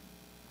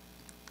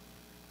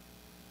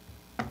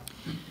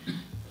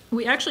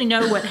 We actually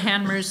know what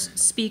Hanmer's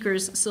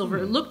Speaker's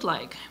silver looked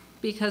like,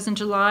 because in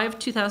July of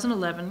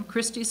 2011,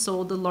 Christie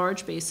sold the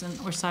large basin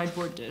or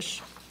sideboard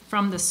dish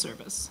from this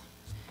service.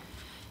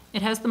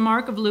 It has the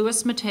mark of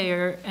Louis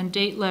Mateer and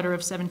date letter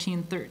of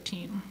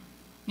 1713.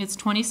 It's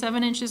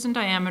 27 inches in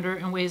diameter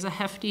and weighs a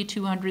hefty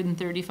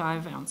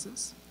 235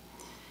 ounces.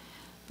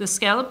 The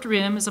scalloped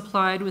rim is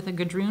applied with a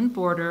gadroon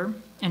border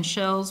and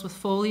shells with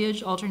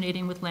foliage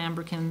alternating with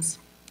lambrequins,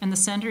 and the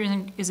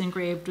center is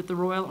engraved with the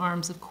royal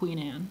arms of Queen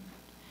Anne.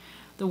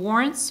 The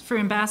warrants for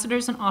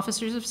ambassadors and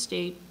officers of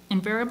state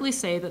invariably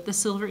say that the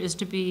silver is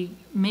to be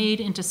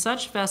made into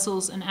such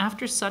vessels and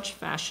after such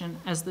fashion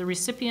as the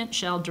recipient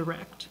shall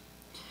direct.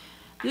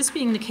 This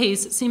being the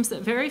case, it seems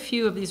that very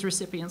few of these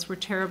recipients were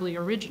terribly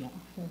original.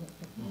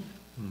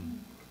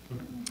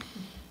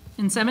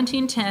 In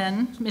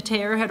 1710,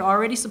 Mateer had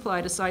already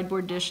supplied a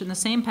sideboard dish in the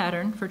same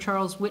pattern for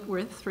Charles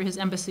Whitworth for his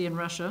embassy in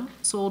Russia,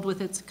 sold with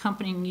its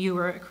accompanying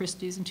ewer at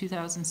Christie's in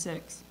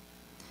 2006.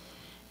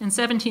 In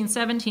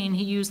 1717,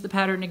 he used the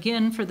pattern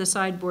again for the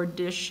sideboard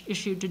dish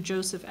issued to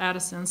Joseph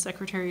Addison,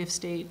 Secretary of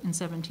State, in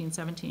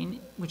 1717,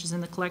 which is in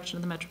the collection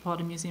of the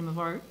Metropolitan Museum of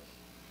Art.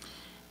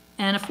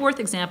 And a fourth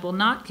example,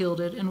 not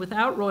gilded and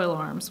without royal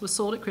arms, was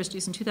sold at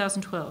Christie's in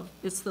 2012.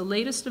 It's the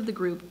latest of the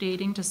group,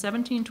 dating to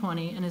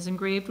 1720, and is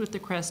engraved with the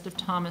crest of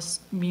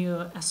Thomas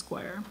Muir,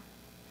 Esquire.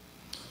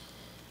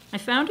 I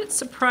found it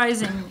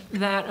surprising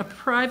that a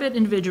private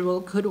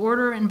individual could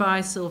order and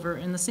buy silver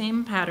in the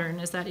same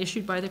pattern as that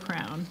issued by the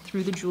Crown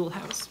through the jewel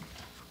house.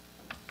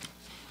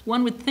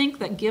 One would think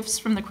that gifts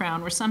from the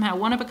Crown were somehow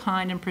one of a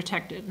kind and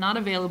protected, not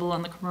available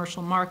on the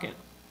commercial market.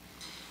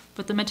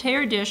 But the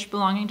Mateer dish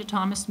belonging to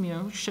Thomas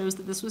Muir shows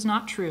that this was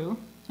not true,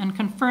 and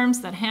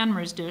confirms that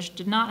Hanmer's dish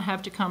did not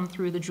have to come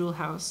through the jewel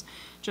house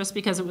just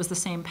because it was the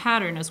same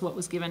pattern as what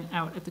was given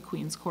out at the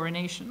Queen's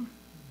coronation.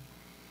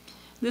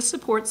 This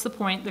supports the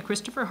point that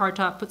Christopher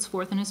Hartop puts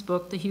forth in his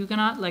book, The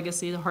Huguenot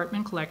Legacy, the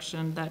Hartman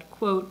Collection, that,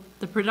 quote,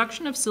 the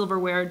production of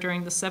silverware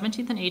during the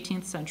 17th and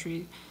 18th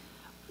century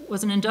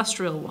was an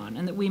industrial one,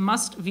 and that we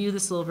must view the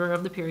silver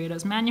of the period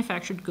as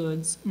manufactured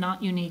goods,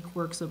 not unique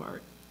works of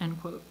art, end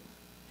quote.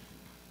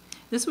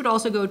 This would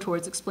also go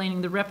towards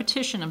explaining the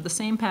repetition of the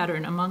same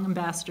pattern among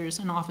ambassadors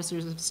and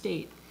officers of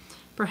state.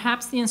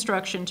 Perhaps the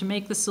instruction to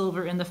make the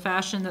silver in the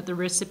fashion that the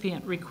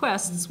recipient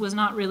requests was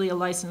not really a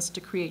license to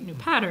create new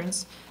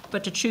patterns,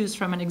 but to choose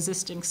from an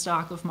existing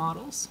stock of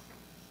models.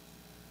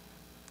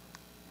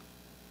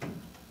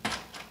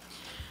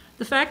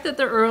 The fact that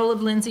the Earl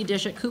of Lindsey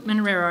dish at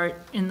Koopman Rare Art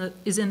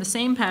is in the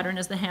same pattern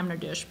as the Hanmer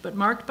dish, but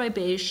marked by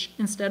beige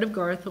instead of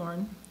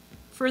garthorn,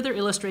 further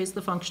illustrates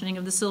the functioning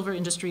of the silver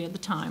industry at the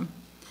time.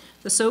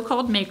 The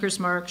so-called maker's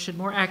mark should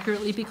more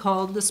accurately be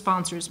called the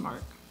sponsor's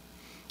mark.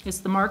 It's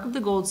the mark of the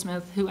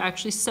goldsmith who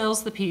actually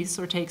sells the piece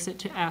or takes it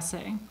to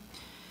assay.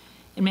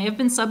 It may have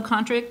been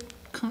subcontracted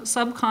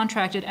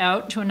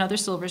out to another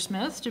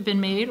silversmith to have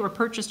been made or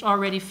purchased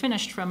already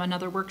finished from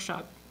another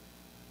workshop.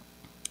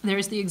 There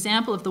is the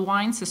example of the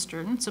wine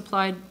cistern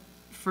supplied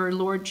for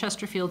Lord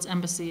Chesterfield's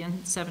embassy in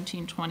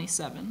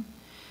 1727.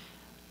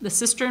 The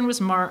cistern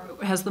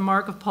has the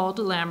mark of Paul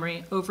de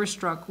Lamry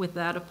overstruck with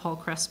that of Paul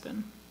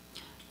Crespin.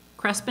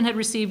 Crespin had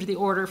received the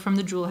order from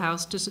the jewel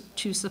house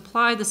to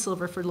supply the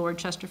silver for Lord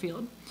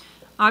Chesterfield.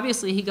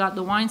 Obviously, he got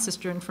the wine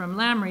cistern from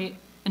Lamry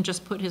and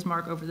just put his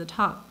mark over the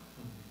top.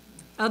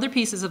 Other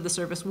pieces of the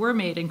service were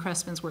made in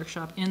Crespin's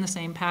workshop in the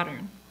same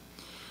pattern.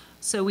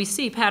 So we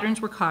see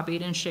patterns were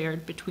copied and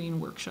shared between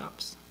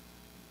workshops.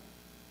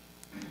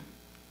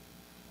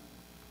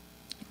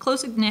 A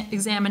close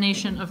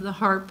examination of the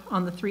harp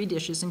on the three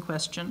dishes in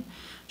question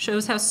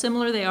shows how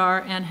similar they are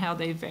and how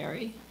they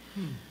vary.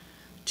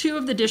 Two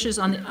of the dishes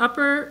on the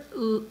upper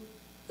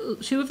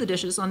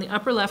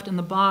left and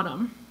the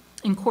bottom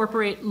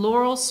incorporate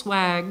laurel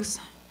swags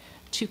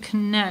to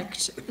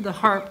connect the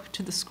harp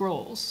to the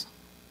scrolls.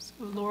 So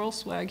a laurel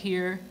swag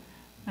here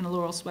and a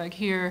laurel swag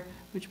here,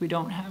 which we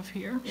don't have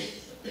here.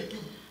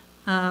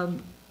 The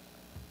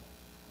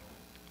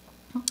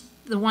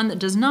one that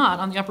does not,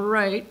 on the upper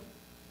right,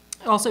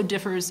 also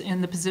differs in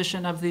the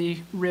position of the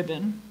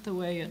ribbon. The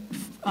way it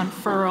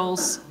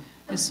unfurls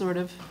is sort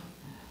of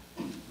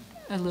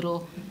a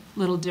little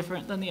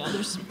different than the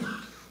others.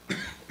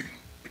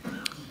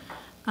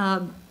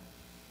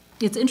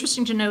 It's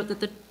interesting to note that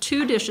the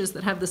two dishes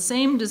that have the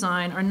same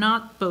design are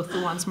not both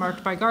the ones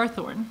marked by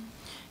Garthorne.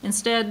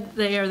 Instead,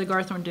 they are the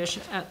Garthorne dish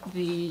at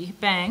the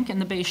Bank and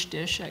the beige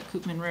dish at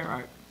Koopman Rare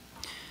Art.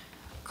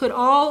 Could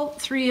all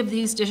three of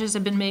these dishes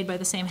have been made by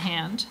the same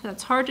hand?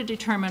 That's hard to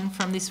determine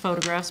from these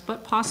photographs,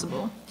 but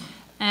possible.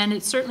 And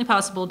it's certainly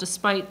possible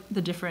despite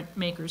the different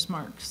maker's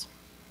marks.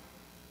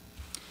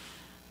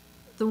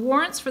 The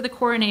warrants for the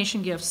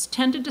coronation gifts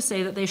tended to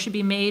say that they should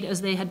be made as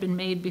they had been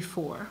made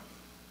before.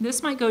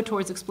 This might go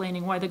towards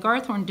explaining why the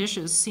Garthorne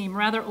dishes seem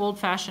rather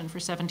old-fashioned for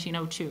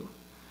 1702.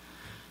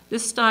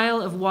 This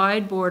style of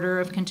wide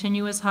border of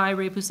continuous high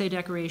repoussé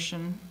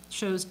decoration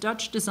shows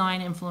Dutch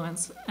design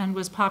influence and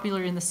was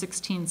popular in the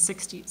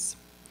 1660s.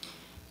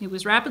 It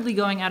was rapidly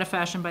going out of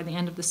fashion by the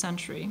end of the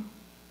century.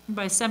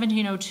 By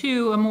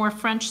 1702, a more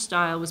French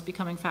style was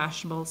becoming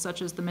fashionable,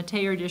 such as the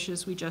Mateer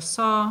dishes we just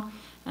saw,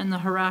 and the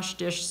Harache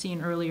dish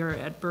seen earlier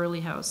at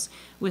Burleigh House,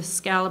 with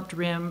scalloped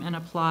rim and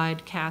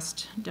applied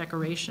cast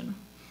decoration.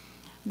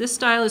 This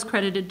style is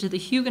credited to the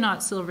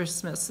Huguenot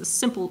silversmiths. The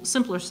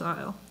simpler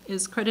style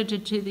is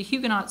credited to the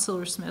Huguenot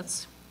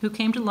silversmiths who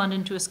came to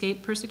London to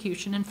escape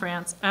persecution in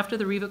France after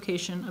the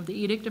revocation of the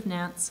Edict of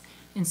Nantes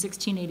in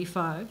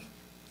 1685.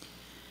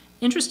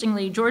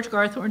 Interestingly, George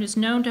Garthorne is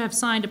known to have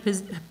signed a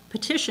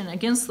petition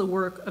against the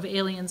work of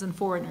aliens and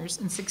foreigners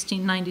in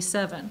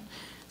 1697.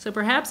 So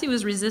perhaps he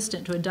was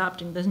resistant to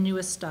adopting the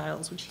newest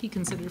styles, which he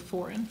considered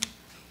foreign.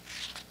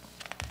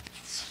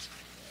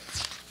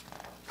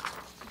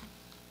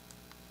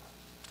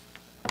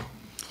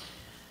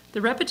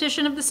 The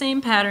repetition of the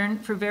same pattern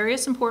for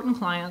various important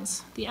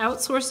clients, the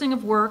outsourcing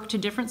of work to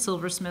different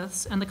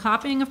silversmiths, and the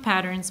copying of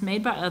patterns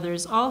made by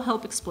others all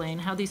help explain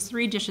how these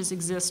three dishes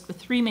exist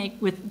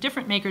with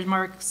different makers'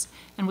 marks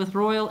and with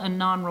royal and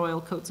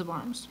non-royal coats of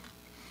arms.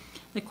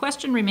 The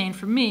question remained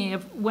for me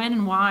of when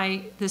and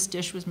why this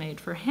dish was made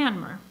for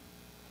Hanmer.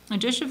 A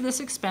dish of this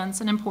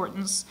expense and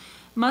importance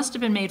must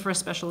have been made for a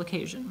special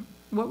occasion.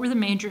 What were the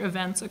major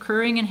events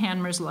occurring in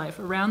Hanmer's life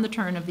around the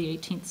turn of the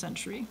 18th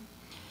century?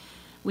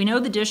 We know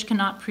the dish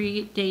cannot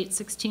predate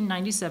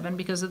 1697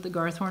 because of the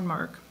Garthorne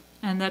mark,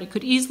 and that it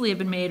could easily have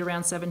been made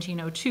around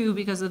 1702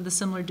 because of the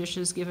similar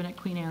dishes given at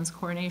Queen Anne's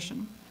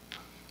coronation.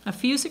 A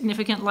few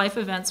significant life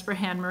events for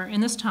Hanmer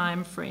in this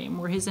time frame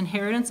were his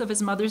inheritance of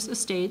his mother's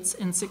estates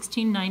in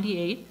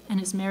 1698 and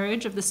his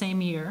marriage of the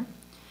same year,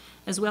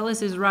 as well as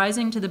his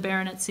rising to the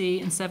baronetcy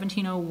in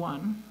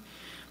 1701.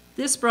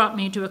 This brought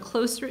me to a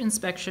closer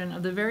inspection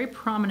of the very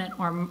prominent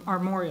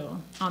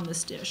armorial on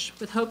this dish,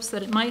 with hopes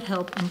that it might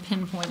help in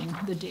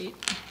pinpointing the date.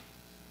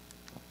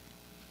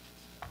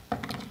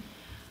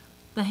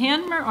 The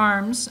Hanmer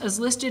arms, as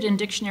listed in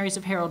dictionaries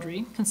of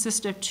heraldry,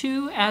 consist of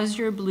two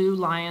azure blue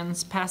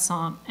lions,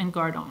 passant and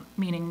gardant,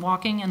 meaning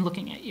walking and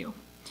looking at you,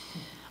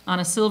 on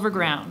a silver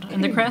ground.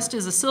 And the crest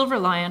is a silver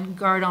lion,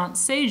 gardant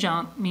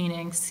segeant,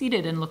 meaning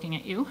seated and looking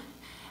at you,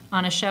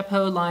 on a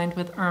chapeau lined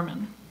with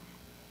ermine.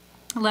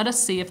 Let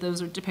us see if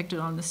those are depicted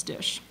on this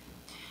dish.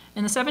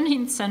 In the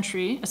 17th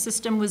century, a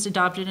system was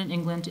adopted in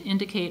England to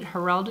indicate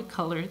heraldic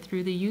color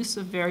through the use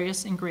of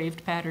various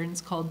engraved patterns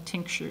called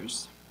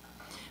tinctures.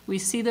 We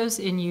see those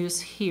in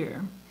use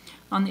here.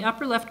 On the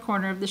upper left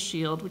corner of the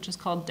shield, which is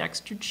called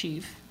Dexter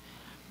Chief,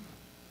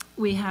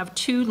 we have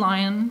two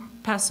lion,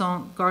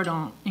 passant,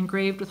 gardant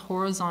engraved with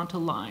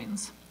horizontal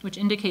lines, which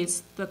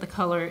indicates that the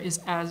color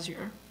is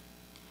azure.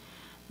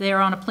 They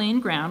are on a plain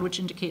ground, which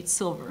indicates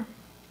silver.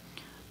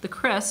 The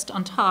crest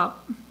on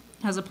top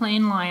has a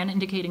plain lion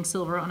indicating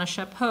silver on a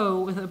chapeau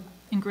with an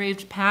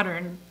engraved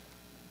pattern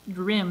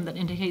rim that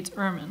indicates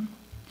ermine.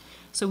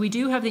 So we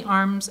do have the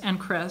arms and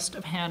crest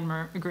of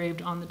Hanmer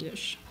engraved on the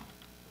dish.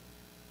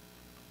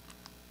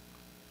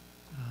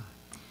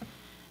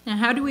 Now,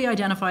 how do we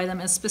identify them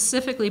as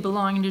specifically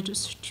belonging to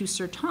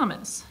Sir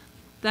Thomas?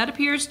 That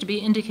appears to be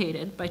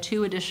indicated by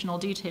two additional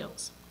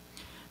details.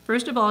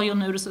 First of all, you'll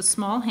notice a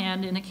small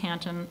hand in a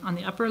canton on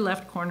the upper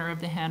left corner of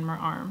the Hanmer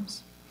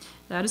arms.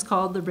 That is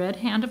called the Red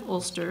Hand of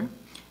Ulster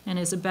and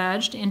is a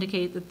badge to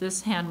indicate that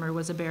this Hanmer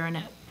was a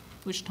baronet,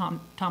 which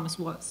Thomas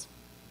was.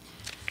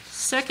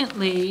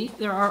 Secondly,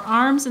 there are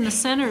arms in the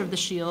center of the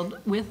shield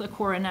with a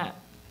coronet.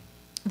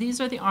 These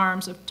are the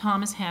arms of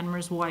Thomas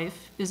Hanmer's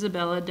wife,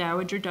 Isabella,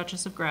 Dowager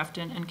Duchess of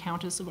Grafton and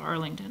Countess of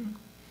Arlington.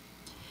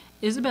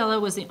 Isabella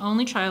was the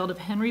only child of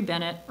Henry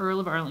Bennet, Earl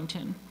of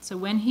Arlington, so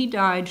when he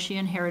died, she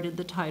inherited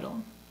the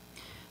title.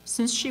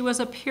 Since she was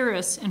a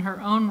peeress in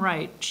her own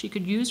right, she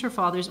could use her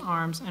father's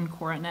arms and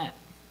coronet.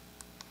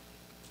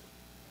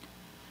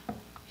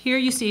 Here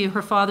you see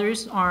her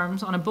father's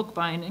arms on a book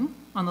binding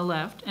on the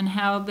left and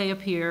how they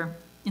appear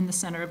in the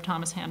center of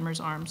Thomas Hanmer's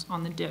arms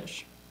on the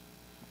dish.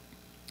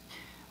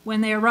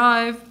 When they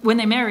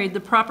married, the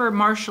proper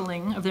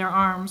marshalling of their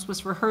arms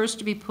was for hers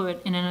to be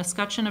put in an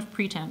escutcheon of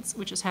pretense,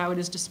 which is how it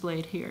is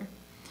displayed here.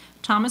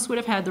 Thomas would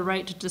have had the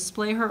right to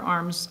display her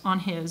arms on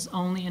his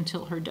only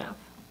until her death.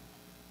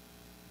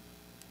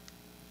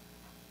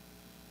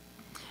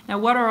 Now,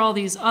 what are all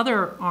these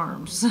other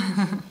arms?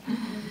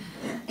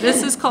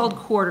 This is called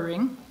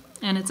quartering,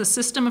 and it's a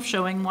system of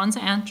showing one's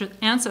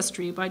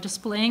ancestry by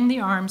displaying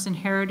the arms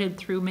inherited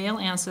through male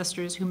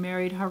ancestors who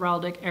married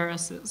heraldic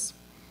heiresses.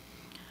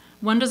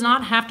 One does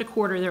not have to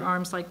quarter their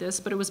arms like this,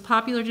 but it was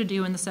popular to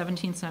do in the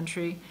 17th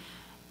century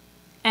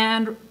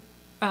and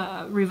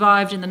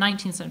revived in the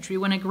 19th century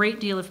when a great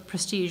deal of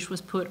prestige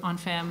was put on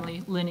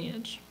family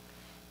lineage.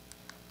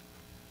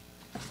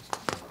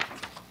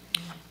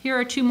 Here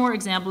are two more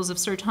examples of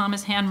Sir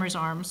Thomas Hanmer's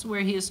arms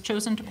where he has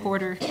chosen to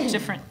quarter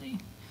differently.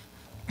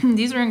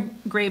 These are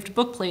engraved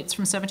book plates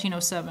from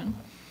 1707.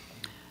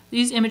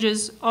 These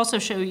images also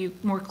show you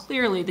more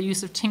clearly the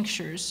use of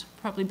tinctures,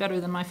 probably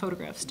better than my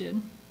photographs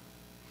did.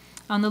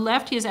 On the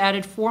left, he has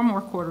added 4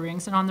 more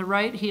quarterings, and on the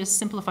right, he has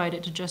simplified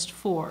it to just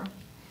 4.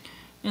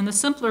 In the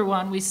simpler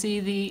one, we see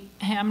the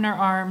Hanmer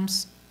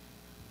arms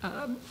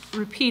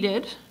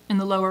repeated in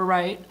the lower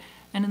right,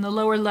 and in the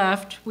lower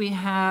left, we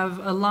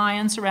have a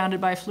lion surrounded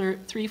by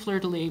 3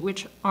 fleur-de-lis,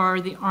 which are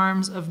the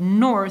arms of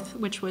North,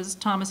 which was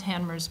Thomas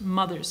Hanmer's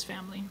mother's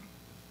family.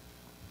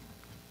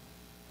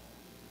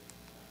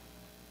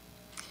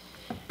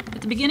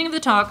 At the beginning of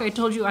the talk, I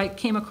told you I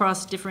came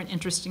across different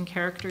interesting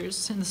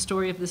characters in the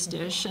story of this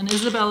dish, and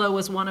Isabella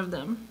was one of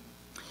them.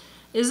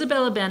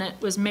 Isabella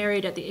Bennet was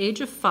married at the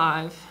age of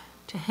 5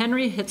 to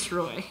Henry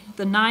Fitzroy,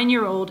 the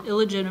 9-year-old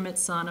illegitimate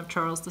son of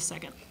Charles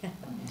II.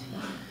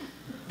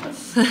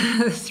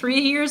 3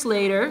 years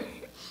later,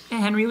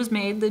 Henry was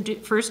made the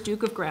first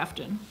Duke of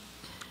Grafton.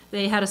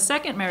 They had a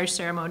second marriage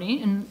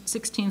ceremony in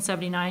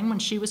 1679 when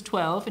she was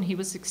 12 and he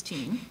was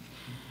 16.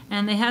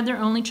 And they had their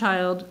only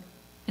child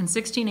in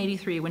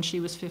 1683 when she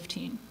was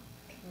 15.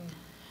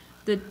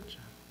 The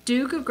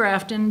Duke of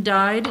Grafton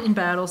died in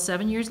battle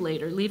 7 years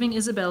later, leaving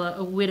Isabella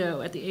a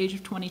widow at the age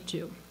of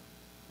 22.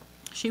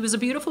 She was a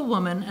beautiful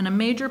woman and a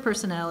major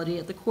personality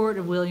at the court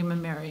of William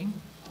and Mary.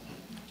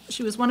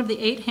 She was one of the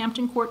 8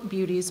 Hampton Court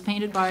beauties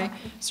painted by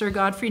Sir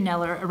Godfrey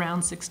Kneller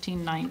around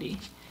 1690.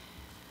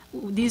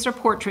 These are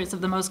portraits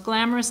of the most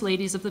glamorous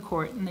ladies of the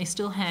court, and they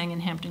still hang in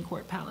Hampton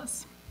Court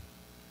Palace.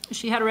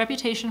 She had a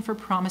reputation for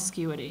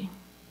promiscuity.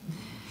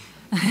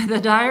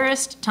 The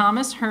diarist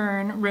Thomas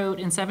Hearne wrote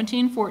in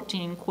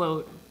 1714,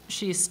 quote,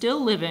 "She is still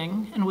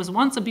living and was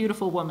once a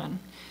beautiful woman.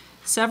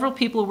 Several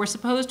people were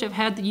supposed to have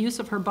had the use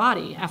of her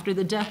body after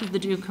the death of the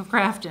Duke of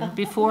Grafton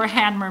before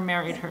Hanmer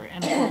married her."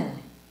 End quote.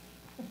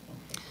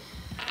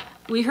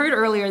 We heard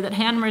earlier that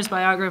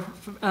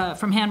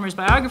from Hanmer's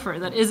biographer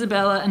that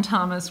Isabella and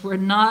Thomas were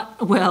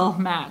not well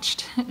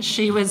matched.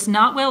 She was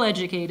not well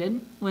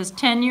educated, was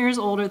 10 years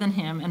older than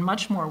him, and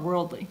much more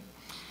worldly.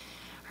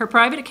 Her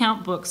private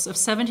account books of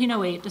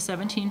 1708 to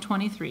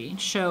 1723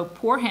 show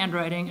poor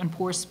handwriting and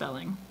poor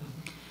spelling.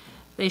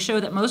 They show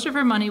that most of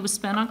her money was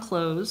spent on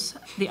clothes,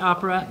 the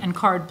opera, and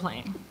card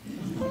playing.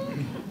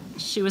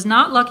 She was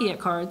not lucky at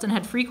cards and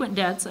had frequent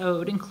debts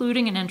owed,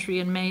 including an entry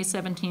in May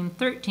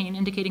 1713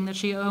 indicating that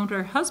she owed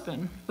her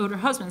husband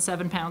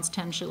 £7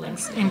 10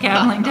 shillings in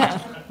gambling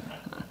debt.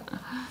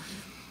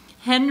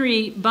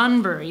 Henry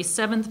Bunbury,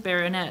 7th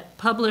Baronet,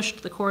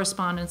 published the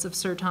correspondence of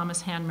Sir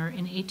Thomas Hanmer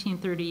in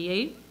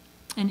 1838,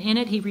 and in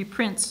it he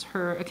reprints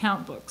her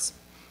account books.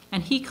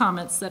 And he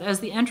comments that as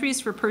the entries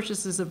for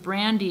purchases of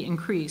brandy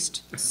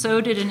increased, so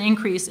did an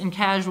increase in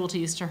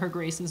casualties to her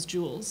Grace's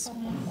jewels.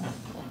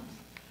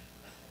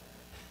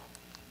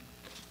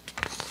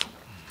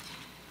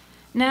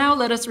 Now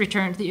let us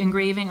return to the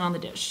engraving on the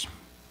dish.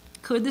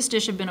 Could this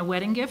dish have been a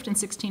wedding gift in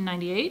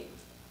 1698?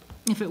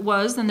 If it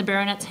was, then the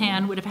baronet's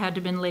hand would have had to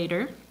have been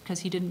later,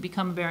 because he didn't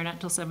become a baronet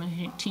until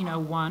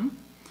 1701.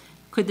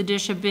 Could the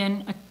dish have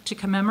been to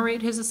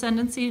commemorate his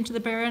ascendancy into the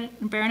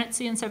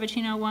baronetcy in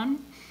 1701?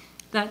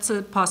 That's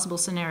a possible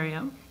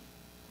scenario.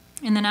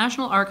 In the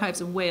National Archives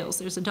of Wales,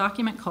 there's a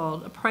document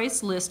called A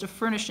Price List of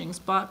Furnishings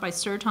Bought by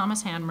Sir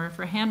Thomas Hanmer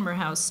for Hanmer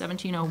House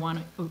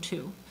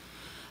 1701-02.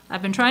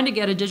 I've been trying to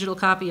get a digital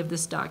copy of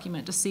this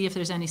document to see if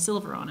there's any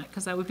silver on it,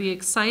 because that would be an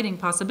exciting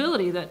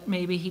possibility that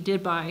maybe he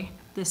did buy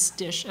this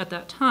dish at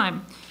that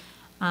time.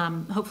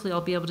 Hopefully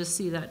I'll be able to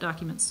see that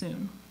document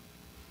soon.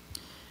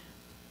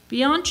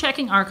 Beyond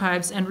checking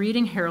archives and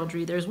reading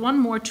heraldry, there's one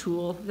more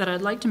tool that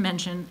I'd like to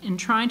mention in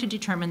trying to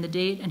determine the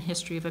date and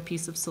history of a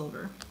piece of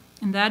silver,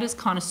 and that is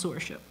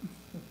connoisseurship.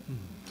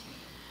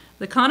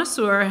 The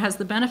connoisseur has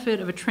the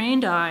benefit of a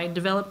trained eye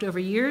developed over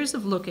years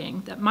of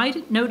looking that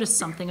might notice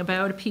something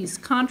about a piece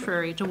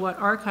contrary to what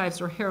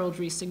archives or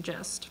heraldry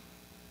suggest.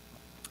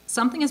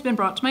 Something has been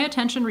brought to my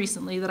attention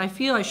recently that I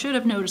feel I should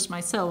have noticed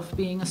myself,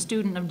 being a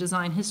student of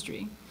design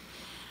history,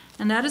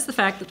 and that is the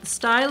fact that the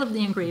style of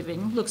the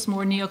engraving looks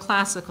more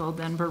neoclassical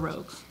than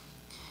Baroque.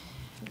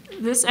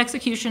 This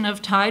execution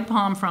of tied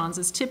palm fronds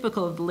is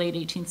typical of the late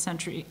 18th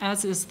century,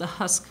 as is the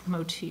husk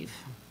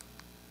motif.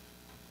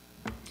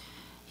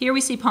 Here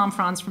we see palm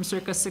fronds from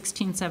circa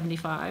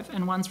 1675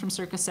 and ones from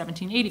circa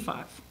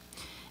 1785.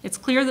 It's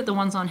clear that the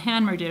ones on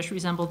Hanmer dish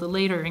resemble the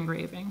later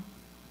engraving.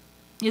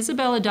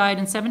 Isabella died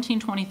in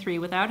 1723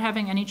 without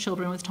having any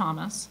children with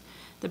Thomas.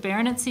 The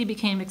baronetcy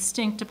became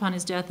extinct upon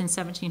his death in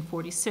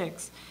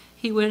 1746.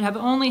 He would have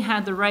only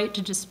had the right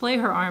to display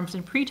her arms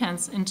in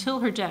pretense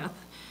until her death,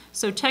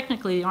 so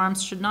technically the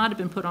arms should not have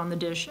been put on the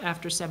dish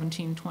after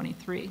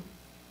 1723.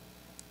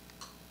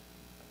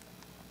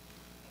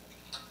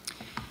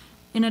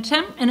 In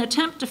an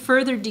attempt to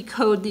further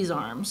decode these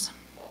arms,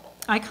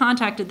 I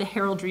contacted the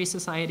Heraldry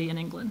Society in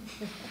England,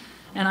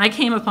 and I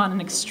came upon an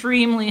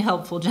extremely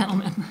helpful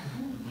gentleman.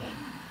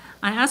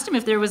 I asked him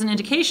if there was an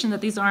indication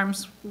that these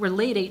arms were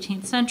late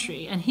 18th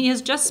century, and he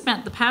has just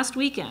spent the past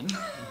weekend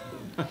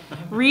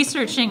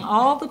researching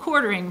all the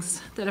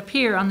quarterings that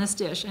appear on this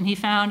dish, and he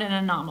found an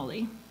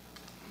anomaly.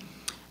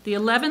 The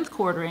 11th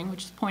quartering,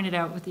 which is pointed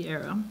out with the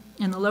arrow,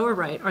 in the lower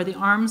right, are the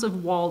arms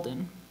of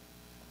Walden.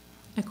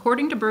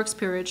 According to Burke's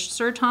Peerage,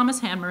 Sir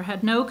Thomas Hanmer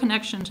had no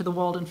connection to the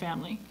Walden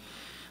family,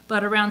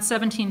 but around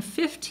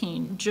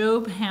 1715,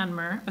 Job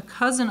Hanmer, a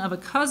cousin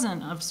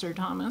of Sir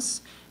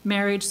Thomas,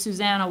 married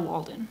Susanna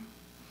Walden.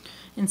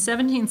 In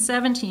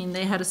 1717,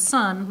 they had a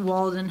son,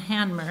 Walden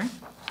Hanmer,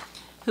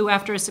 who,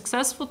 after a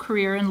successful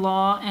career in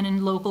law and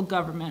in local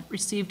government,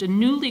 received a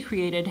newly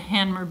created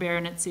Hanmer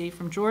baronetcy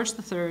from George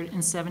III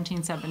in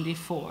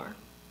 1774.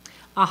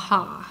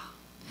 Aha!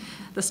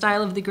 The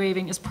style of the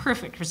engraving is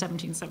perfect for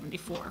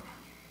 1774.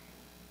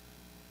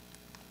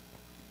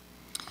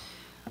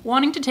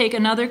 Wanting to take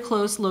another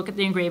close look at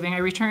the engraving, I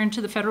returned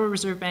to the Federal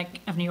Reserve Bank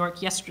of New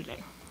York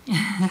yesterday.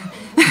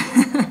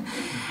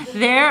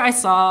 There I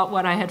saw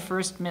what I had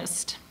first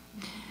missed,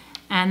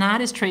 and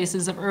that is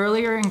traces of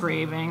earlier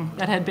engraving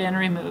that had been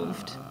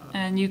removed.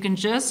 And you can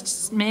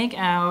just make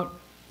out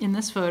in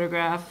this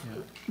photograph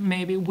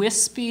maybe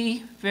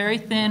wispy, very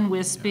thin,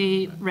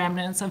 wispy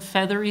remnants of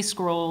feathery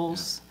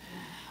scrolls,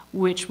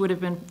 which would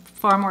have been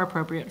far more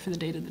appropriate for the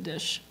date of the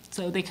dish.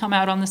 So they come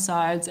out on the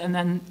sides, and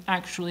then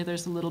actually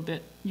there's a little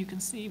bit you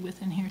can see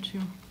within here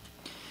too.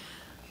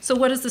 So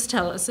what does this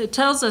tell us? It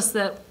tells us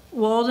that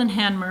Walden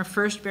Hanmer,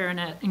 1st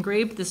Baronet,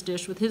 engraved this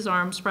dish with his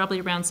arms probably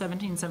around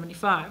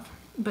 1775,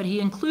 but he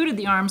included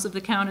the arms of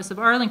the Countess of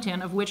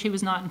Arlington, of which he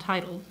was not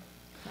entitled.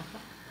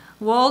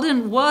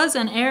 Walden was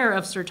an heir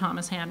of Sir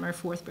Thomas Hanmer,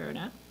 4th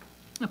Baronet.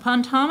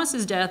 Upon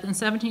Thomas's death in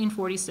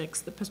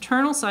 1746, the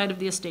paternal side of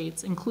the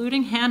estates,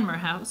 including Hanmer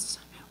House,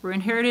 were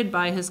inherited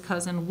by his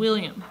cousin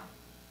William.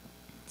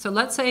 So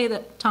let's say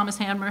that Thomas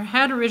Hanmer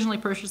had originally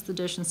purchased the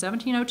dish in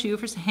 1702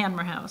 for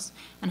Hanmer House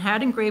and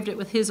had engraved it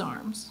with his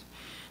arms.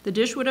 The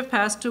dish would have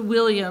passed to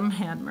William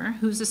Hanmer,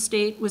 whose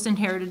estate was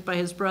inherited by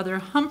his brother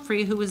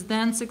Humphrey, who was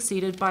then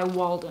succeeded by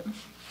Walden.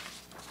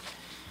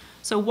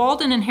 So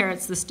Walden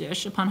inherits this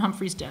dish upon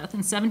Humphrey's death in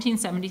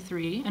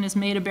 1773 and is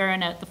made a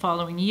baronet the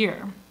following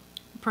year.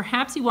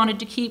 Perhaps he wanted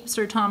to keep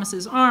Sir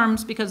Thomas's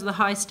arms because of the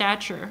high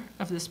stature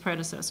of this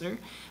predecessor,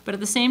 but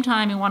at the same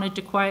time he wanted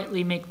to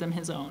quietly make them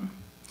his own.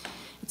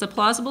 It's a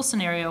plausible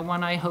scenario,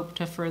 one I hope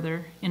to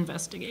further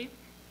investigate.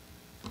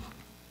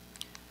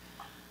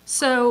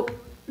 So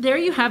there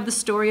you have the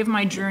story of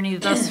my journey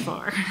thus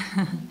far.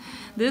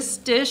 This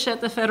dish at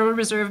the Federal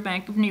Reserve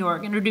Bank of New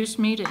York introduced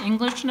me to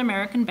English and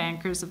American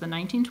bankers of the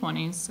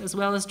 1920s, as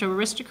well as to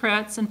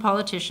aristocrats and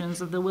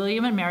politicians of the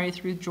William and Mary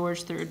through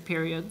George III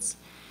periods.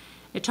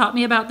 It taught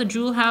me about the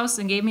Jewel House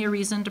and gave me a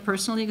reason to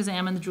personally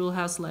examine the Jewel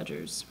House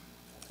ledgers.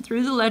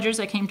 Through the ledgers,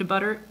 I came to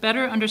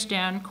better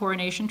understand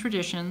coronation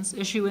traditions,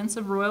 issuance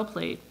of royal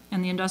plate,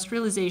 and the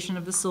industrialization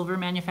of the silver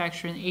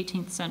manufacture in the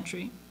 18th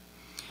century.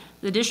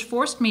 The dish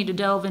forced me to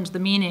delve into the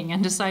meaning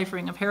and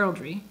deciphering of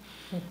heraldry,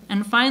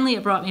 and finally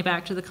it brought me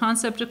back to the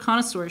concept of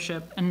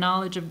connoisseurship and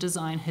knowledge of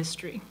design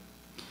history.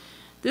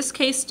 This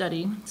case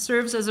study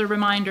serves as a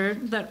reminder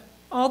that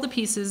all the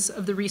pieces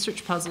of the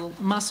research puzzle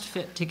must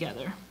fit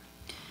together.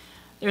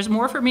 There's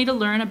more for me to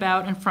learn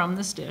about and from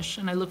this dish,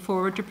 and I look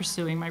forward to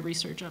pursuing my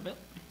research of it.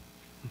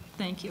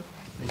 Thank you.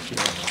 Thank you.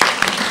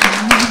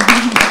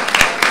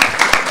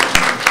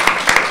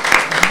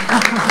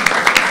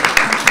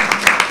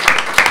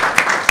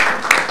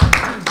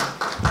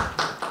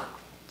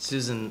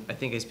 Susan, I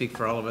think I speak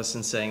for all of us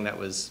in saying that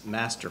was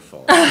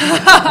masterful.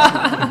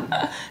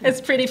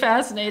 It's pretty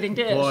fascinating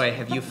dish. Boy,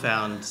 have you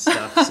found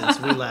stuff since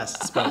we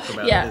last spoke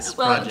about this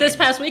project. This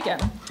past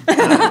weekend.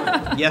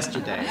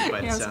 Yesterday,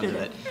 by the sound of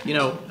it. You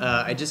know,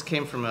 I just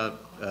came from a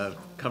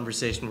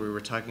conversation where we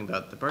were talking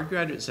about the Bard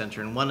Graduate Center,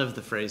 and one of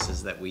the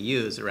phrases that we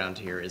use around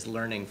here is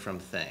learning from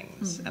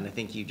things. And I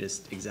think you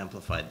just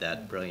exemplified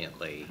that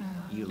brilliantly.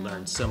 You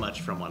learned so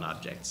much from one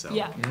object. So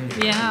Yeah.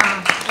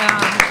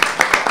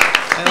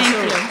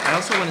 I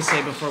also want to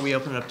say before we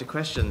open it up to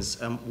questions,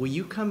 will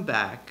you come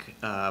back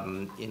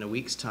in a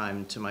week's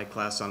time to my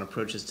class on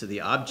approaches to the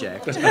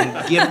object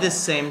and give this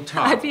same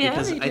talk? I'd be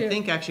because happy to. I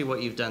think actually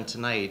what you've done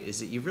tonight is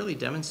that you've really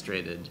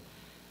demonstrated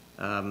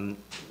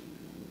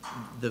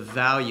the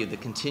value, the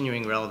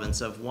continuing relevance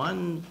of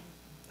one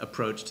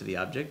approach to the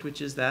object,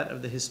 which is that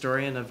of the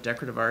historian of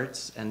decorative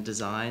arts and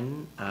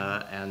design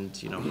and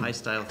high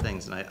style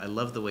things. And I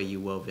love the way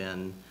you wove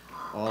in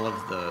all of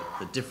the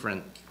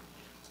different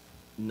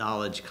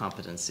knowledge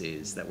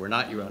competencies that were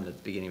not your own at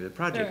the beginning of the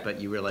project, but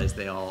you realize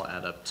they all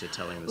add up to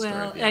telling the story.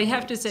 Well, I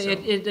have to say,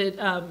 it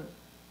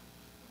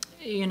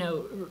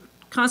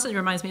constantly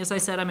reminds me, as I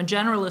said, I'm a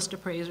generalist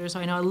appraiser, so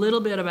I know a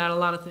little bit about a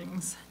lot of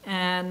things.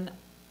 And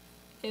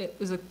it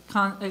was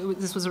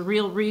this was a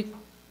real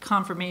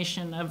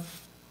reconfirmation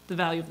of the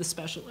value of the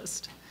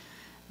specialist.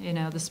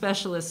 The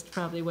specialist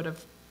probably would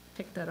have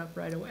picked that up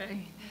right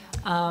away.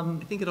 I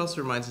think it also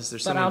reminds us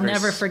there's but something I'll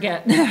never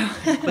forget.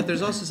 But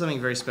there's also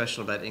something very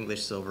special about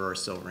English silver or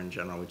silver in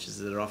general, which is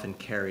that it often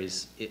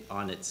carries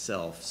on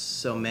itself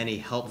so many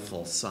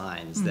helpful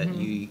signs that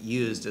you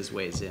used as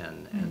ways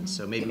in. And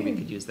so maybe we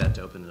could use that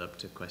to open it up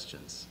to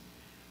questions,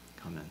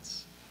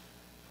 comments.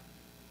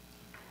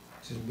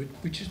 So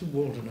which is the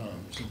Walden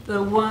Arms?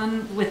 The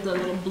one with the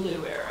little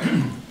blue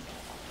arrow.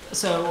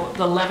 So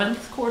the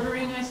 11th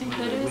quartering, I think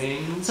that is.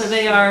 Wings. So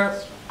they are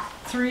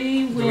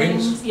 3 wings.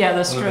 wings? Yeah, the On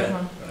the straight back,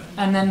 one. right.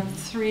 And then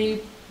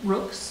 3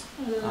 rooks.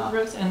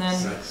 Rooks, and then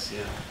 6,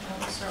 yeah.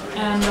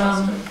 and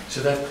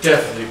So that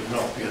definitely would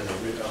not be on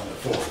the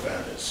fourth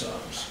baronet's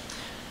arms.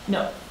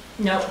 no,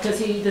 because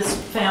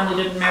this family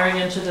didn't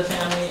marry into the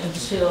family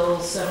until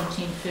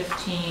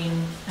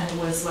 1715, and it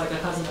was like a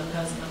cousin of a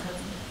cousin of a cousin.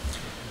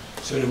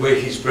 So in a way,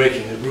 he's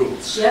breaking the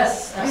rules.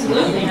 Yes,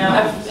 absolutely. Now,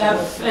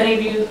 have any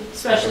of you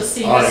specialists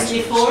seen this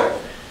before?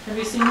 Have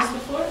you seen this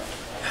before?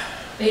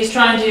 He's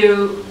trying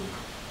to.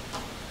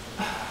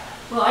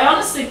 Well, I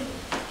honestly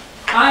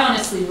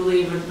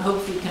believe, and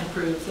hopefully can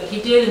prove, that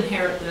he did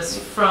inherit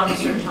this from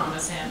Sir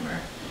Thomas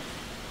Hanmer,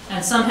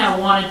 and somehow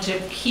wanted to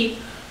keep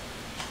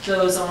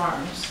those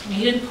arms. I mean,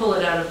 he didn't pull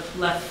it out of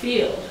left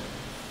field.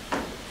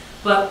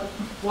 But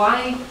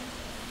why?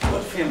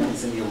 What family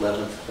is in the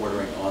 11th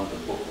quartering on the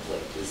book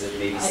plate? Is it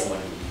maybe someone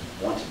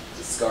who wanted to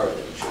discard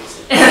that he chose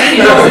it? I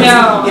don't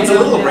know. It's a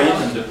little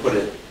random to put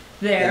it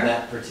there. in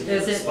that particular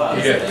Is it? spot.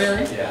 Is it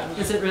really? Yeah.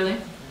 Is it really?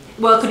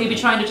 Well, could he be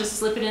trying to just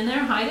slip it in there,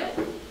 hide it?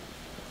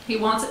 He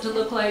wants it to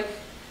look like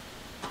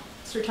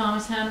Sir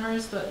Thomas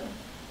Hanmer's, but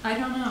I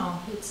don't know.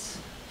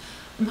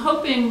 I'm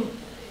hoping,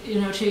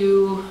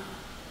 to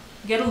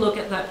get a look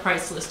at that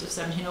price list of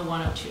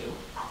 170102.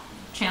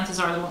 Chances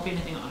are there won't be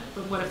anything on it,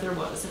 but what if there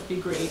was? It'd be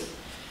great.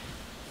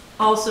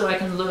 Also, I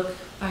can look,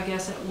 I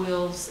guess, at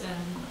wills and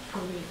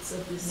probates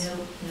of this. No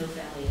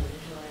family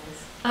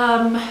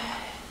inventories.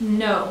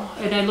 No,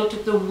 and I looked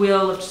at the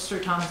will of Sir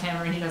Thomas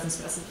Hanmer, and he doesn't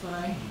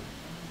specify.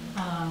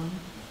 How's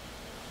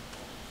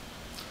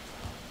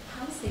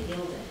the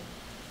gilding?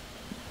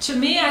 To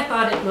me, I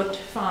thought it looked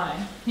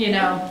fine, you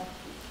know.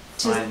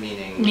 Fine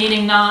meaning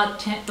Meaning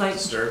not, like,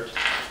 disturbed?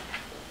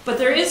 but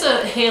there is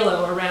a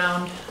halo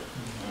around.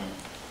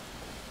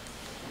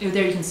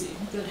 There you can see,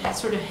 the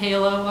sort of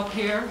halo up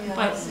here. Yeah, I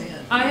But see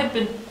it. I had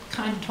been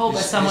kind of told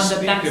by This- someone that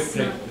the that's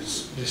speaker not. plate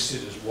was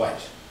listed as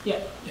white. Yeah,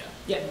 Yeah.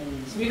 yeah.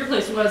 Speaker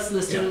place was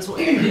listed Yeah. as well.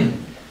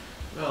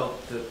 Well,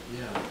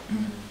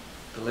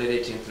 the late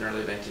 18th and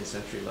early 19th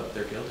century loved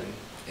their gilding.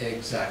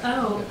 Exactly.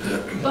 Oh, Yeah.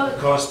 but-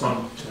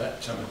 Correspond to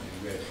that time of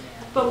the year.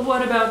 But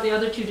what about the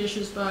other two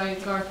dishes by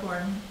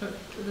Garthorne,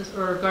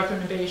 or Garthorne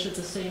and Beige, it's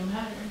the same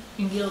pattern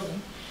in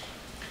gilding?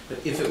 But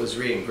if it was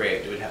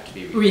re-engraved, it would have to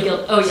be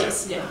Regild, oh, So-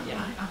 yes, yeah.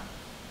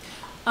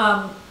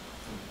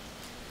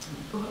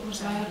 What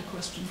was, I had a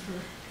question for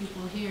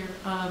people here.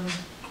 I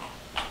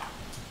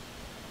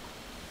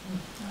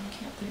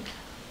can't think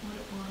what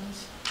it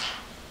was.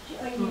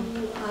 Are you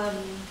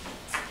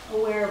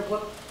aware of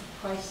what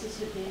prices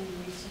have been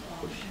in recent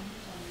auctions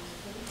on these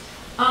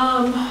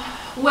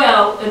plates?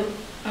 Well,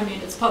 I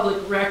mean, it's public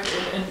record,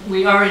 and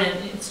we are in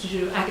an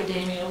institute of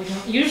academia, we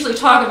don't usually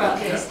talk about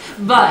this,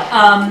 but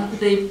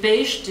the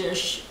beige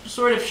dish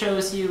sort of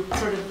shows you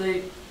sort of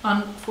the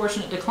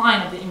unfortunate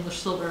decline of the English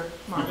silver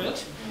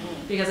market,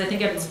 because I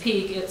think at its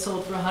peak, it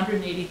sold for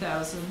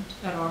 $180,000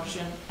 at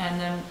auction,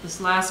 and then this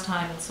last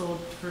time it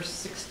sold for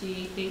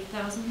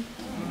 $68,000.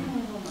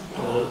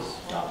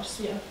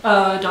 Dollars, yeah.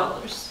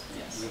 Dollars,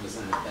 yes. It was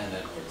in the Ben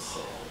Edwards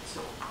sale, too.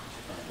 Did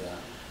you find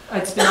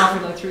that? It's been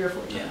offered like 3 or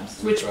 4 Yeah, times,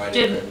 we which tried it,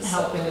 didn't but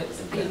help it it was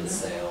in Ben's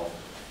either. sale,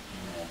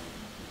 and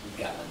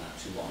we got it not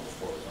too long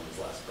before it was one of his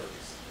last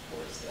purchases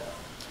before his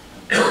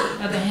death.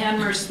 Now, the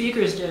Hanmer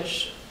speaker's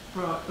dish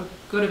brought a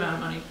good amount of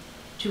money,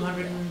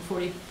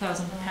 £240,000.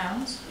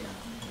 Yeah,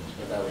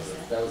 but that was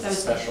a That was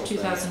special thing,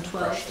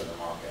 2012. fresh to the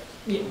market.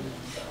 Yeah,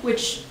 So,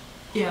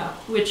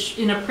 which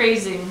in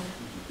appraising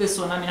this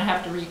one, I mean, I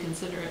have to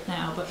reconsider it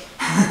now, but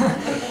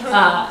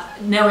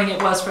knowing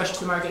it was fresh to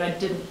the market, I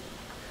didn't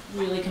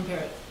really compare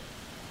it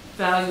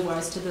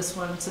value-wise to this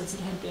one since it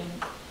had been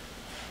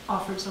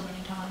offered so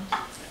many times.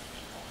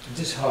 It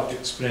is hard to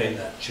explain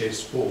that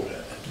chase border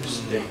at this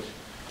date.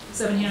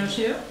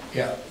 1702?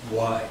 Yeah,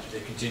 why? Do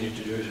they continue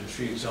to do it in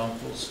 3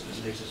 examples as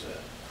late as that?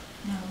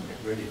 No. It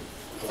really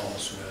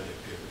belongs to an earlier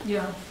period.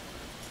 Yeah.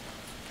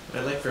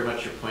 But I like very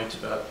much your point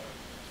about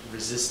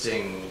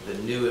resisting the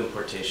new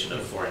importation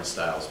of foreign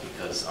styles,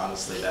 because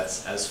honestly,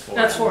 that's as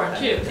foreign. That's foreign, and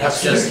too.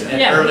 It's just an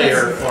Yeah, earlier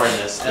that's-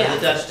 foreignness, and yeah.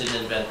 the Dutch didn't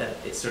invent that,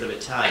 it's sort of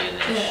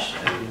Italianish.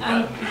 Yeah.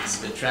 And it's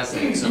been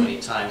translated so many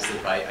times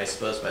that I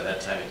suppose by that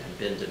time it had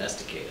been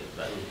domesticated,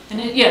 but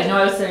And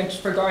I was saying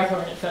for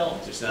Garthorne it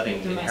felt. there's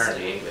nothing Domestic.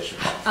 inherently English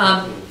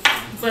about it.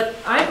 But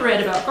I've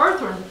read about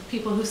Garthorne,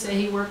 people who say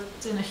he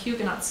worked in a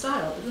Huguenot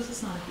style, but this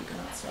is not a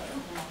Huguenot style.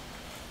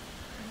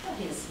 I thought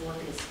his work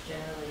is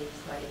generally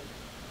quite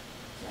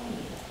plain.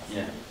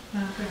 Yeah.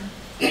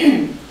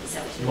 Okay. Is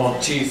that what you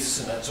Monteiths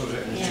and that sort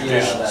of in the Yeah.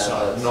 traditional Yeah,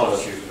 style, that not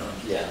sort of- Huguenot.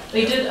 Yeah.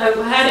 They did, I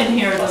had in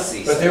here the,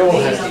 Fussy, But they all so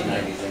had-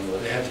 1890s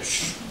English. They had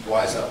to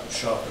wise up,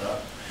 sharpen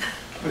up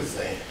with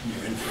the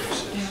new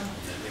influences. Yeah.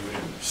 And they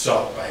would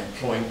start by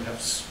employing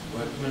perhaps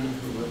workmen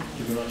who were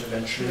Huguenot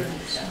eventually,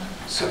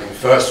 having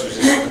first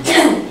resistance.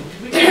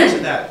 Could we get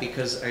into that,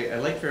 because I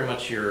like very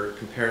much your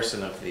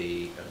comparison of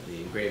the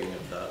engraving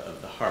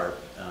of the harp,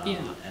 Yeah.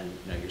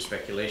 and your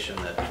speculation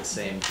that the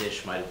same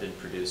dish might have been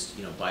produced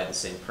by the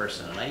same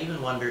person. And I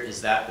even wonder,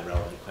 is that the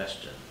relevant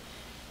question?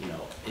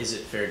 Is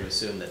it fair to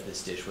assume that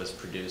this dish was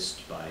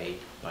produced by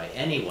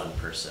any one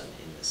person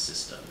in this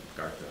system,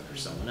 Garthorne or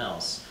someone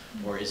else,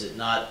 or is it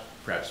not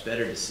perhaps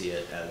better to see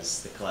it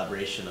as the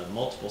collaboration of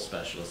multiple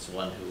specialists,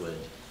 one who would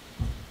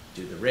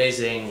do the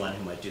raising, one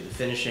who might do the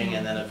finishing,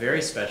 and then a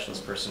very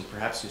specialist person,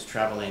 perhaps who's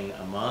traveling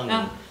among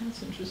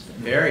that's interesting.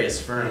 various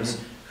firms,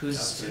 who's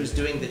Absolutely.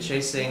 doing the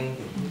chasing,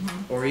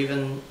 or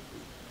even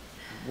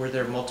were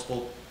there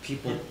multiple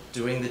people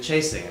doing the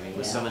chasing? I mean,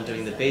 was Yeah. someone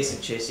doing the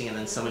basic chasing and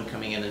then someone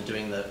coming in and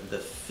doing the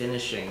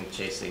finishing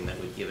chasing that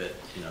would give it,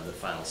 the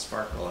final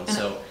sparkle? And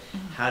so,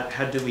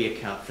 how do we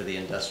account for the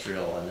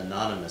industrial and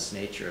anonymous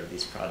nature of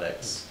these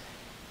products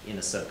in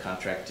a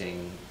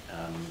subcontracting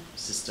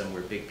system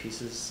where big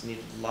pieces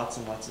needed lots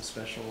and lots of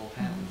special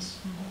hands?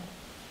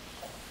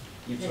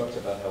 You talked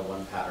about how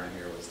one pattern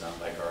here was done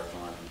by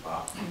Garthorne and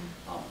Bach.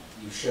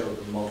 You showed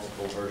the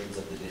multiple versions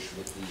of the dish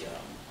with the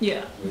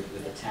Yeah, with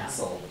the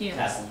tassel, Yeah.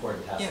 tassel cord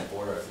and tassel Yeah.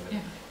 border. Yeah.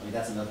 I mean,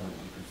 that's another one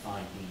that you can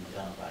find being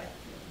done by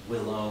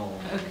Willow,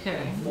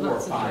 Okay, 4 or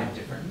lots of 5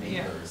 different- different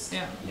yeah, makers,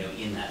 yeah.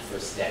 in that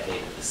first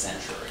decade of the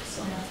century.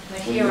 So Yeah. But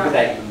when you here look at are,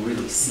 that, you can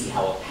really see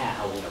how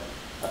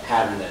a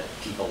pattern that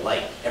people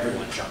like,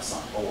 everyone jumps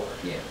on board.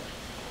 yeah.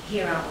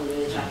 here aren't we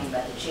really talking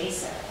about the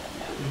chaser?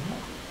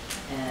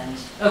 And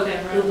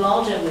Okay, right.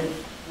 Ubalda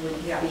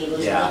would be Yeah. able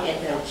to Yeah. look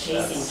at the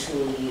chasing That's-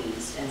 tool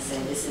used and say,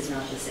 this is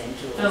not the same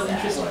tool Oh, as that.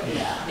 interesting. Or-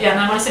 Yeah. Yeah, and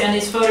I want to say on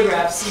these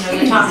photographs, you know,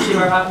 the top two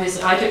are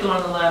obvious. I took the one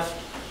on the left,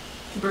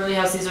 Burley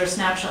House, these are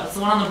snapshots. The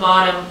one on the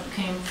bottom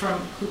came from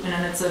Koopman,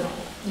 and it's a,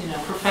 you know,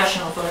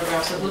 professional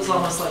photograph, so it looks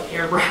almost like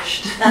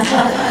airbrushed.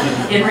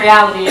 In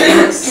reality, it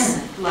looks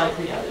like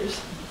the others.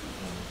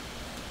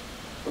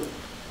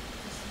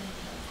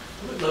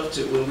 I would love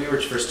to, when we were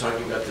first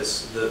talking about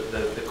this,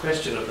 the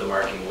question of the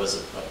marking was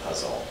a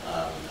puzzle.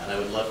 And I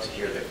would love to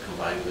hear the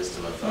combined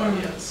wisdom of the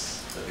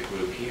audience, of the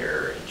group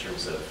here, in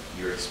terms of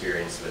your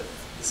experience with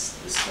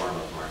this form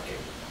of marking.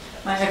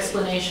 My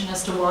explanation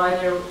as to why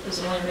there was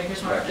only a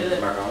maker's mark, did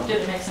it Mark on.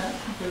 make sense?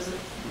 Was it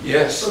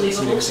Yes, it's an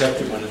believable?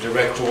 accepted one, a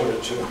direct order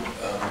to,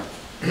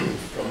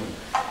 from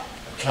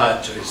a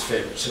client to his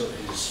favorite,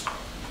 his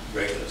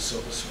regular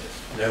silversmith.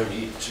 No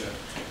need to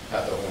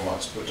have the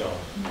hallmarks put on.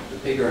 The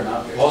bigger an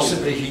object.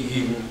 Possibly,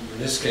 even in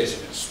this case,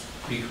 if it's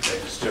beaker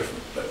plate, it's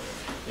different, but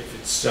if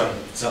it's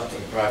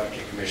something privately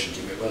commissioned,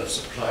 he may well have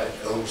supplied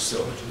old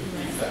silver to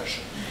be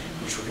refashioned,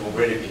 which would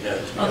already be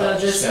known to be Although up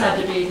to this had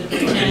to standard. be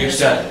the The new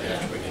standard, you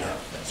have yeah. to bring it up,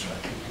 that's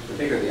right. The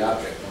bigger the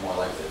object, the more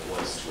likely it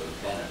was to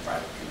have been a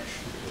private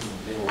commission, because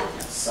they were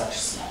working on such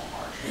small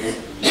margins.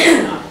 You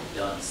could not have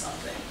done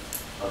something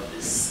of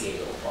this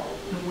scale probably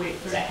Wait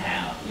for to it.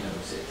 have, you know,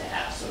 to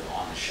have sort of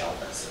on the shelf,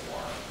 as it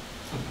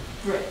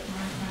were. Right.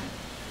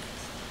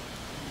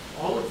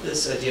 All of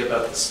this idea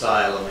about the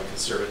style and the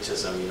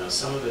conservatism, you know,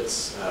 some of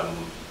it's,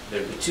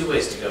 there'd be two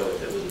ways to go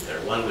with it, wouldn't there?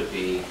 One would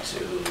be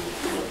to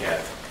look at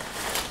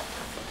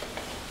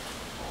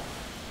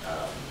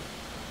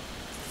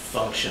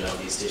function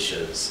of these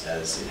dishes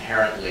as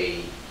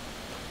inherently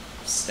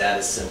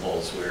status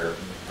symbols where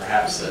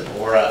perhaps an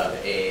aura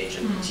of age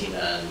and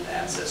patina and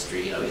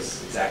ancestry, you know,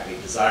 is exactly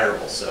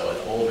desirable. So an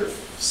older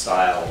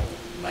style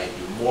might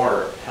be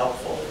more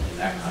helpful in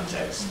that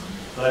context.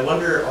 But I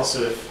wonder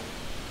also if,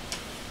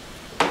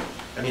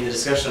 I mean, the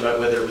discussion about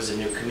whether it was a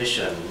new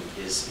commission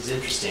is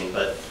interesting,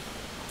 but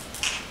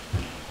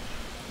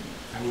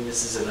I mean,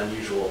 this is an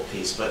unusual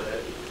piece, but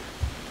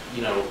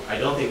you know, I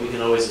don't think we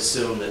can always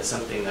assume that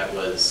something that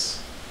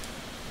was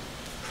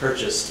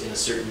purchased in a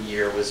certain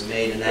year was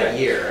made in that Right.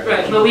 year. I mean,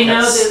 Right, people but we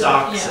know kept that,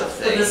 stocks yeah, of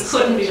but this things.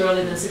 couldn't be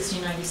earlier than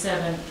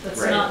 1697. That's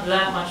Right. not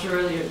that much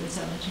earlier than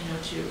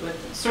 1702, but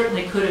it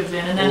certainly could have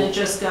been. And then it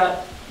just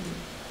got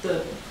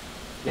the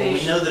Well, we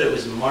beige. know that it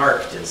was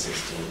marked in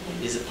 16.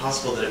 Is it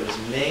possible that it was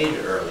made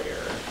earlier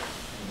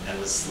and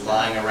was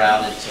lying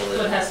around until But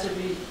it it? has to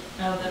be,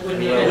 that would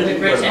be Well, a it wouldn't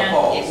go to the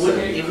hall. It would.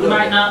 It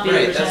might not be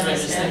Right, that's Britannia what I'm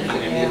just standard.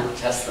 thinking. Maybe you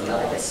test the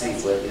metal and see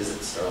what is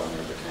it sterling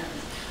or Britannia.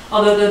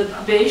 Although the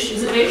beige,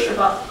 is it beige or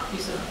buff? You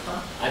said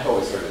buff. I've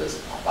always heard of it as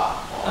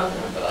Bach, Okay.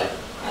 but I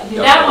don't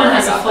That know one where I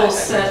has a got full that. I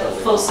can set,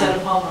 totally full wrong. set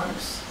of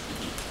hallmarks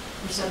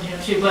for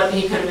 1702, but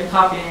he could have been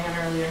copying it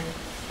earlier.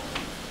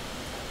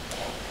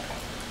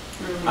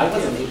 I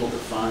wasn't able to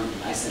find,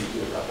 I sent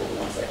you a couple of the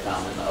ones I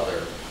found in the other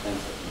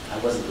things, but I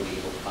wasn't really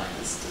able to find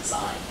this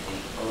design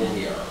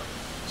any earlier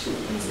to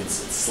it. It's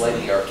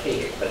slightly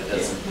archaic, but it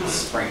doesn't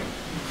spring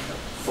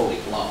fully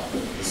blown.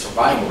 The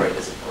survival rate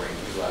isn't great,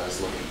 because I was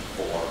looking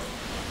for,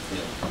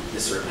 you know,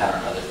 this sort of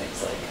pattern, other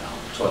things like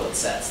toilet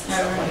sets and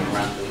stuff running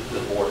around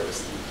the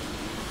borders.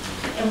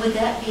 And would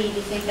that be, do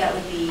you think that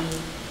would be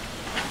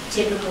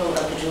typical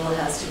of the jewel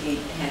house to be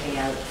handing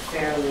out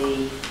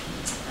fairly,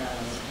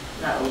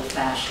 not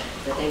old-fashioned,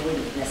 but they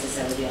wouldn't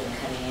necessarily be on the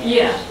cutting edge?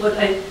 Yeah, but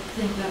I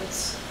think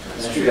that's And I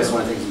think true. that's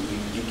one of the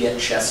things, you get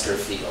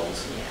Chesterfield,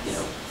 you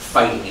know,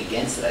 fighting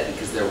against it, I think,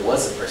 because there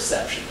was a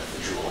perception that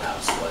the jewel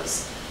house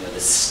was, you know,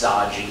 this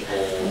stodgy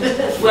old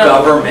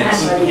Well, government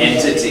as I-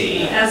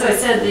 entity. As I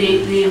said,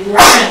 the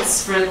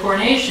warrants for the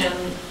coronation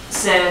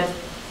said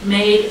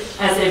made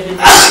as they've been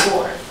made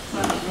before.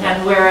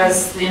 And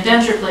whereas the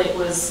indenture plate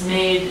was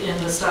made in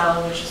the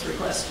style in which it's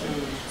requested.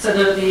 So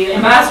the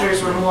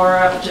ambassadors were more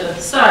up to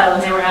style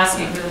and they were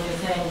asking for the new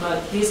thing,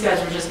 but these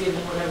guys were just given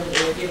whatever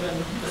they were given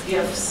with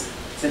gifts.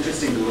 It's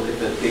interesting to look at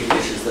the big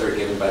dishes that are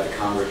given by the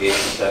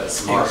congregation that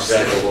is marked to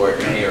Exactly. the Lord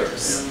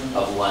Mayors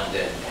of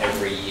London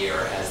every year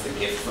as the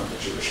gift from the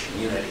Jewish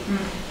community.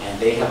 And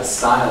they have a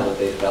style that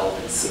they developed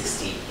in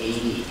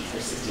 1680 or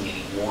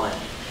 1681.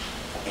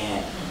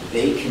 And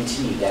they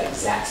continued that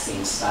exact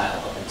same style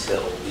up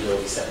until the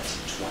early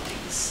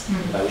 1720s,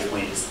 by which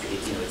point it's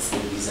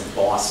these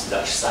embossed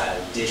Dutch-style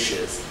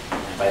dishes.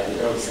 And by the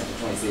early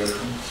 1720s, they were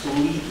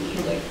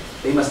completely, like,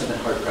 they must have been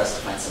hard-pressed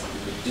to find someone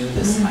who could do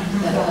this kind of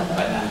thing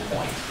by that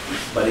point.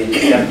 But it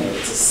is definitely,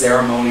 it's a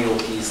ceremonial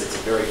piece, it's a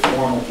very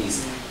formal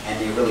piece, and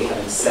they really,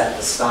 having set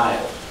the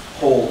style,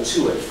 hold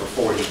to it for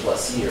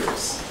 40-plus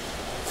years.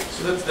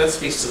 So that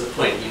speaks to the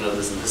point, you know,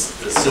 the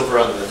silver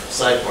on the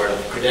sideboard on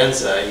the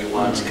credenza, you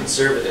want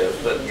conservative,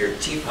 but your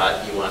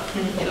teapot, you want,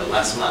 you know,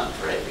 last month,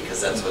 right? Because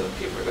that's what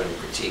people are going to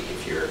critique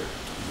if you're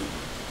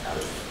out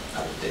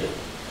of date.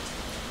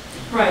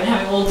 Right, and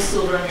having old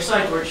silver on your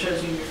sideboard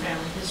shows you your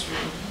family history.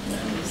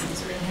 These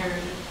things are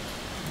inherited.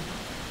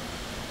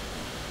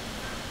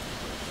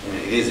 And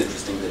it is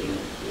interesting that, you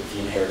know, if if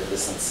he inherited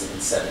this in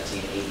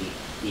 1780,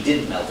 he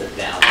didn't melt it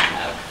down and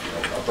have,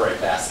 a bright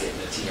basket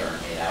and a tea urn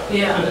made out of it.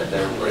 Yeah. But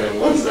there really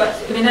was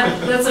that. I mean,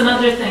 that's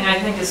another thing I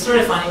think is sort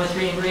of funny with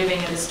re-engraving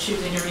it, is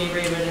choosing to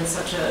re-engrave it in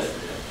such a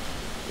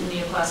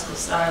neoclassical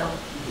style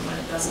when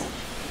it doesn't.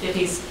 If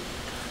he's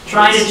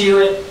trying to do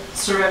it,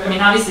 I mean,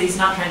 obviously he's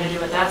not trying to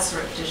do it that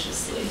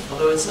surreptitiously.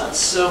 Although it's not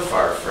so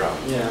far from,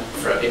 I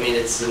mean,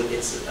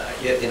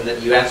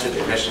 you answered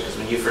the question, because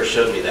when you first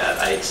showed me that,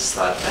 I just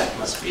thought that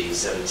must be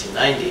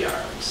 1790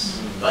 arms.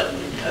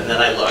 And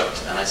then I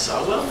looked and I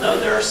saw, well, no,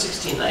 there are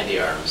 1690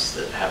 arms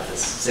that have the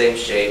same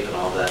shape and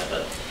all that.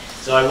 But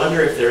so I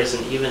wonder if there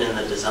isn't, even in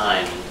the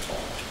design,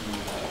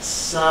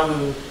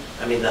 some,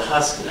 I mean, the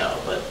husk, no,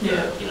 but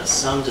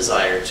some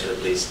desire to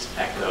at least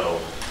echo.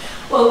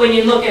 Well, when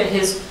you look at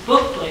his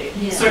bookplate,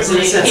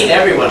 certainly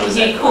everyone was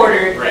he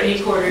quartered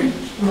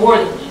more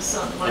than this.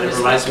 And it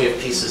reminds me of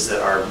pieces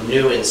that are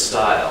new in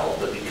style,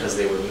 but because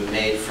they were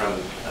made from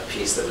a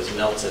piece that was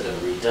melted and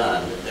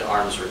redone, the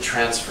arms were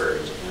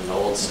transferred in an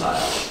old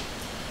style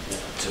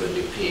to a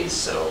new piece.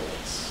 So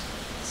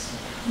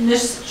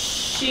this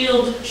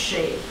shield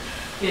shape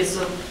is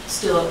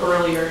still an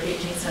earlier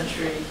 18th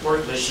century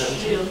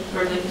shield.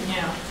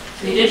 Yeah.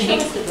 They did Show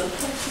us the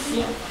booklet.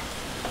 Yeah.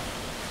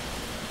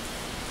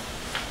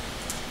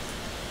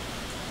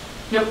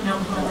 Nope,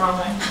 I'm going the wrong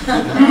way.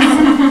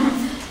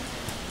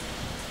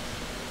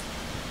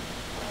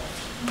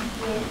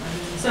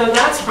 So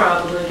that's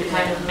probably the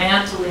kind of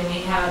mantling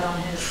he had on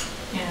his,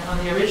 on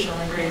the original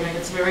engraving.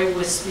 It's very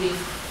wispy,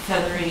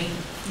 feathery,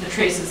 the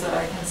traces that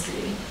I can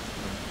see.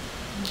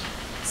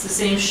 It's the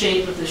same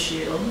shape of the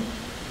shield.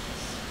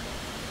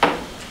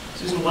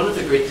 Susan, one of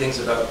the great things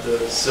about the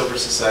Silver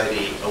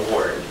Society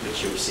Award,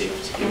 which you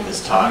received to give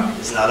this talk,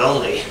 is not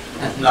only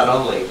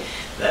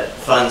that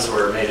funds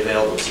were made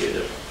available to you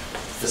to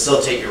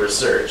facilitate your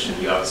research,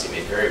 and you obviously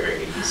made very, very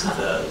good use of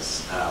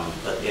those.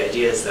 But the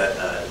idea is that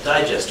a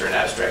digest or an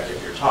abstract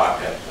of your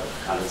talk, a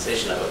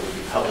condensation of it, would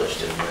be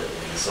published in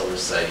the Silver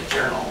Society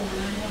Journal.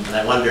 And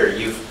I wonder,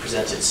 you've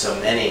presented so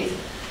many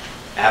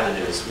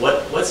avenues.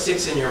 What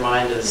sticks in your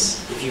mind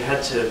as, if you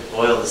had to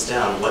boil this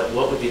down, what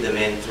would be the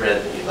main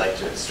thread that you'd like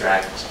to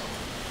extract?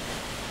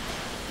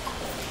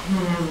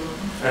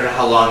 I don't know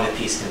how long the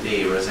piece can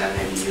be. Roseanne,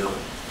 maybe you.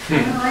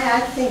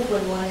 I think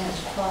when one has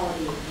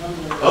quality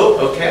number.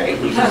 Oh, okay.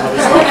 We can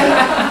always talk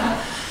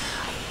that.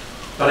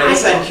 But I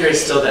guess I'm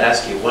curious still to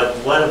ask you,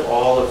 what of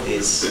all of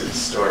these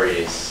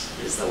stories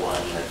is the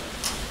one that...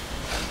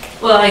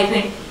 Well, I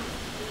think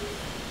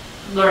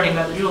learning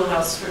about the Jewel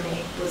House for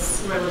me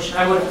was a revelation.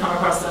 I would have come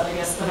across that, I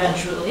guess,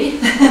 eventually.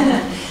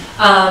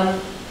 I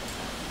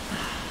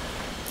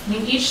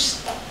mean, each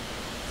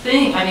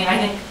thing, I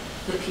think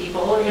the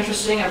people are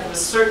interesting. It was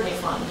certainly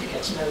fun to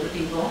get to know the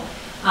people.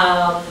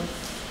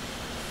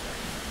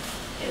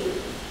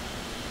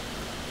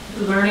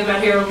 Learning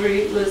about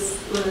heraldry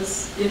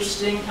was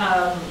interesting,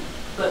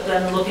 but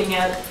then looking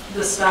at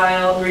the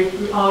style,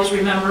 always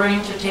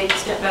remembering to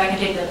step back and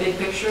take that big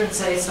picture and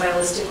say,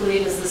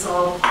 stylistically, does this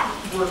all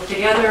work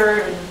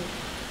together? And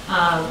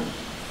I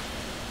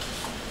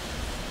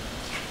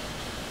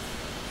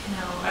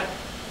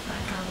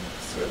found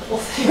sort of the whole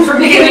thing for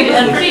me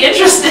again pretty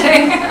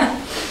interesting.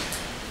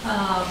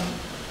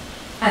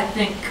 I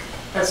think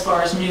as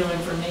far as new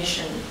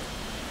information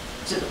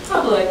to the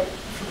public,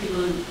 for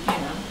people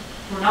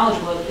who were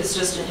knowledgeable, it's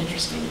just an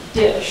interesting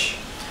dish,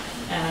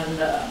 and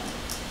the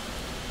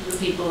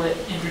people it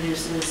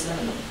introduces.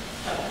 And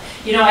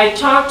I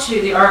talked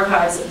to the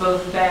archives at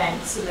both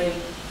banks, and they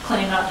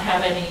claim not to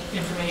have any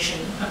information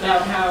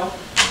about how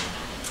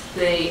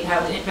the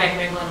Bank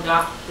of England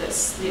got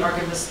this. The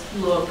archivist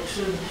looked,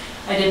 and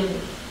I didn't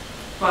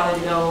bother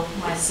to go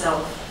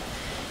myself.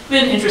 It's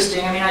been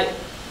interesting. I mean,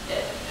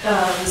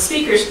 the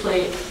speaker's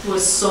plate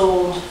was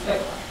sold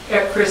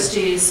at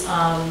Christie's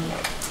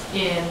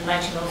in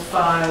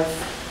 1905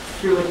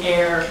 through an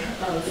heir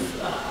of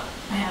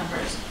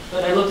Hanmer's.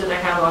 But I looked at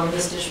their catalog and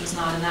this dish was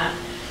not in that.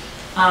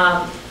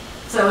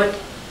 So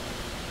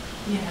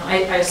I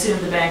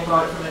assumed the bank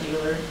bought it from a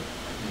dealer.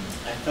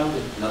 I found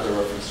another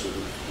reference to the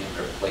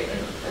Hanmer plate. I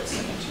don't think that's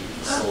something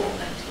to sold in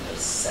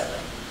 1907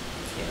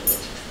 in a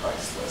vintage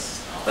price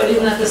list. But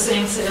isn't that the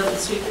same sale the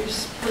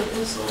speaker's plate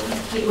was sold?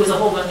 It was a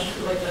whole bunch,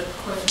 quite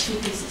a few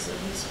pieces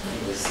of this plate.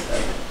 It was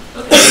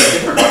Okay. a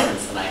different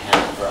reference than I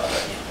had for other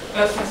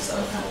Hanmer. Okay, So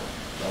okay.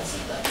 I'll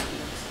send that to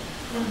you.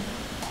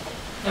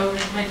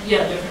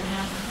 Different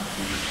Hanmer.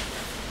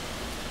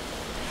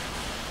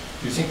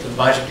 Do you think there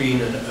might have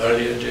been an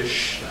earlier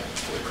dish, like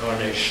the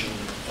coronation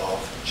of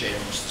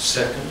James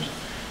II,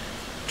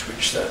 to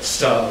which that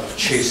style of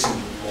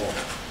chasing would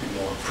be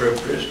more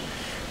appropriate?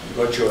 You've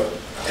got your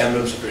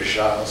emblems of British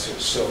Isles, so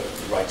it's sort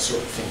of the right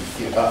sort of thing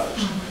to give out.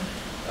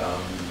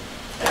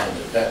 And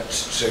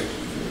that's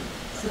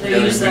we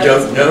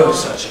don't know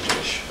such a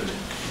dish.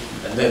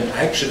 And then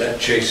actually that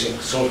chasing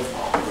sort of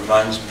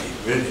reminds me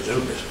really a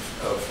little bit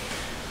of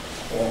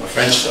all the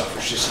French stuff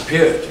which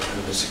disappeared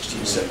in the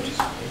 1670s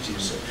and 80s.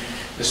 So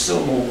there's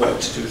still more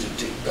work to do to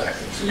dig back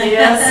into.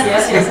 Yes.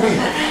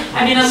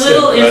 I mean, a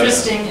little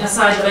interesting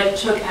aside that I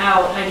took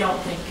out, I don't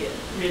think it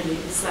really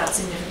is that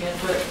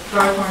significant, but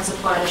Garthorne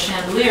supplied a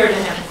chandelier to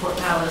Hampton Court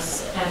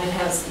Palace, and it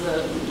has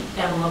the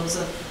emblems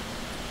of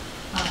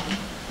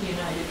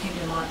United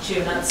Kingdom on it too,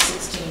 and that's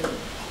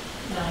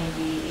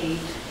 1698.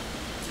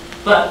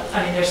 But,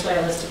 I mean, they're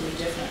stylistically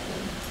different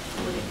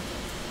than Louis.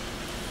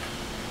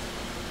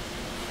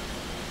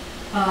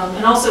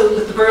 And also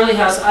with the Burley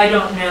House, I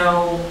don't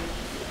know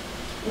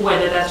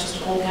whether that's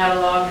just an old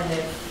catalog and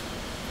they've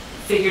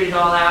figured it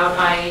all out.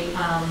 I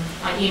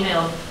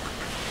emailed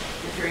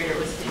the curator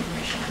with the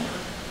information. I never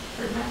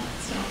heard back,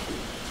 so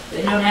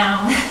they know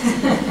now.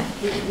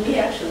 We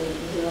actually,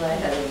 Bill and I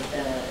had an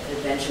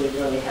adventure with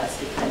Burley House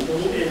because,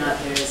 believe it or not,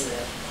 there is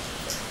a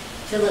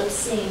Philip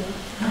Singh.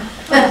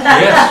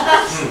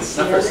 Yes.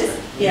 Supper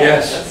stand.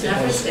 Yes.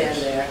 Snuffer stand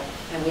there,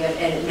 and we have,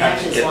 and it How'd you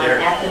matches get one there?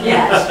 at the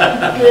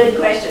match. Good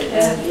question,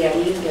 and yeah,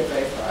 we didn't get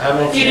very far. How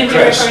much You didn't it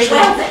get it cost? very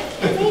Well, well.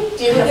 they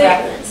do have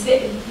records.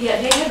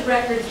 Yeah, they had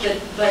records,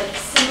 but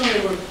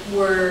similarly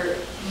were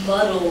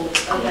muddled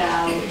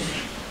about,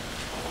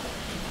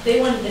 they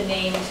wanted the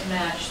name to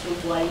match the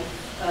wife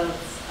of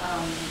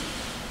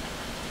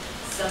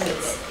some of it.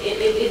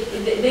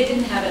 They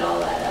didn't have it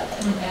all add up,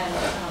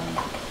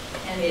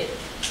 and it.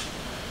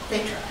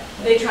 They tried.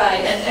 They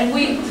tried, and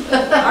we,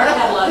 our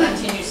catalog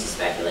continues to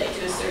speculate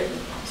to a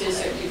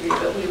certain degree,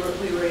 but we were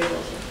able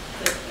to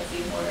put a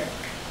few more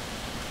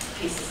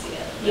pieces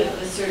together. But it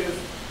was sort of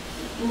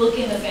look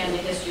in the family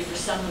history for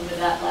someone with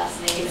that last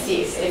name. It's and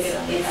you stick it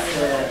on the the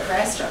cover.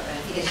 crest, I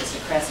think it's just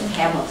a crest of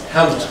Hamilton.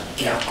 Hamilton,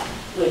 yeah.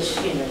 Which,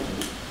 you know,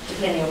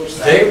 depending on which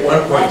side. They at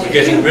one point were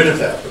getting rid of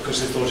that because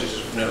they thought it was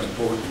of no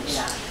importance.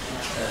 Yeah.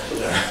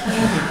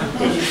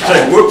 Did you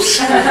say, whoops.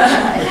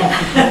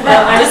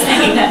 Well, I was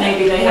thinking that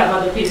maybe they have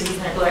other pieces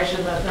in their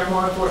collection that are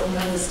more important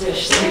than this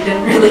dish, so we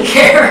didn't really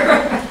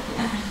care.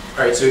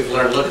 All right, so we've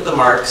learned, look at the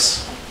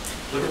marks,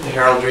 look at the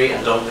heraldry,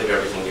 and don't believe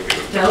everything you read.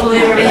 Don't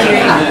believe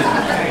everything.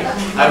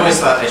 I've always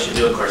thought I should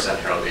do a course on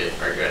heraldry at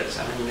Margaret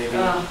Center. Maybe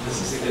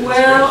this is a good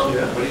Well,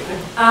 inspiration. What do you think?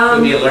 It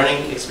would be a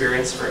learning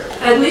experience for everyone.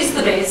 At least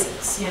the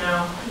basics, you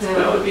know.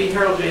 That would be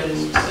heraldry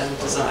and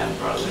design,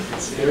 probably.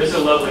 There is a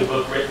lovely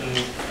book written,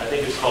 I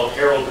think it's called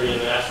Heraldry in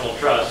the National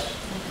Trust,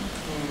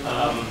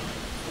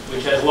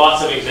 which has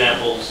lots of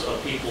examples of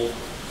people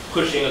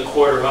pushing a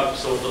quarter up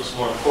so it looks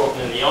more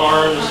important in the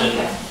arms and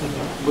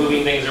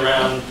moving things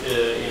around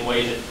in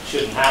ways that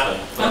shouldn't happen,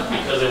 but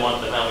because they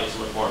want the families to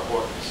look more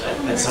important. So.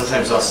 And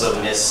sometimes also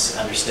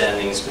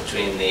misunderstandings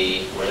between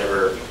the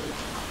whatever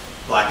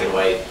black and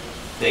white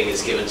thing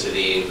is given to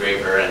the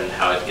engraver and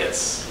how it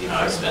gets, you know,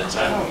 I've spent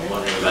time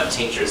wondering about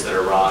tinctures that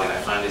are wrong, and I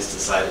finally just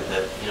decided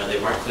that, you know, they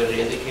weren't clearly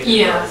indicated.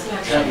 Yeah,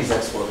 Chinese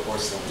export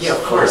porcelain. Yeah,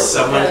 of course,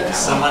 someone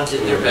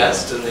did their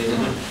best and they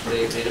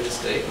made a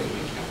mistake and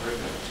we can't prove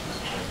it.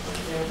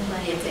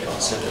 Plenty of things.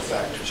 Can't send it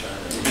back to China.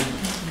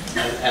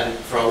 And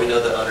for all we know,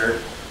 the owner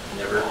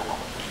never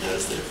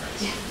noticed the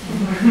difference.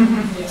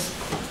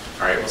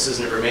 All right, well,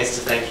 Susan, it remains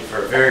to thank you for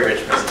a very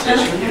rich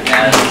presentation.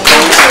 And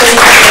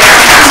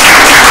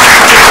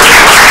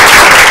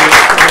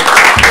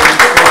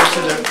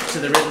to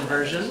the written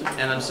version,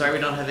 and I'm sorry we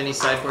don't have any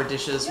sideboard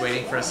dishes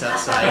waiting for us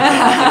outside. But we do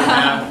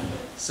have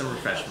some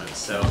refreshments,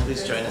 so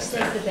please join us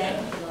there.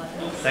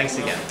 Thanks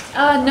again.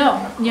 No,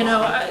 you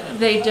know,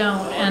 they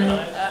don't, and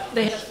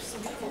they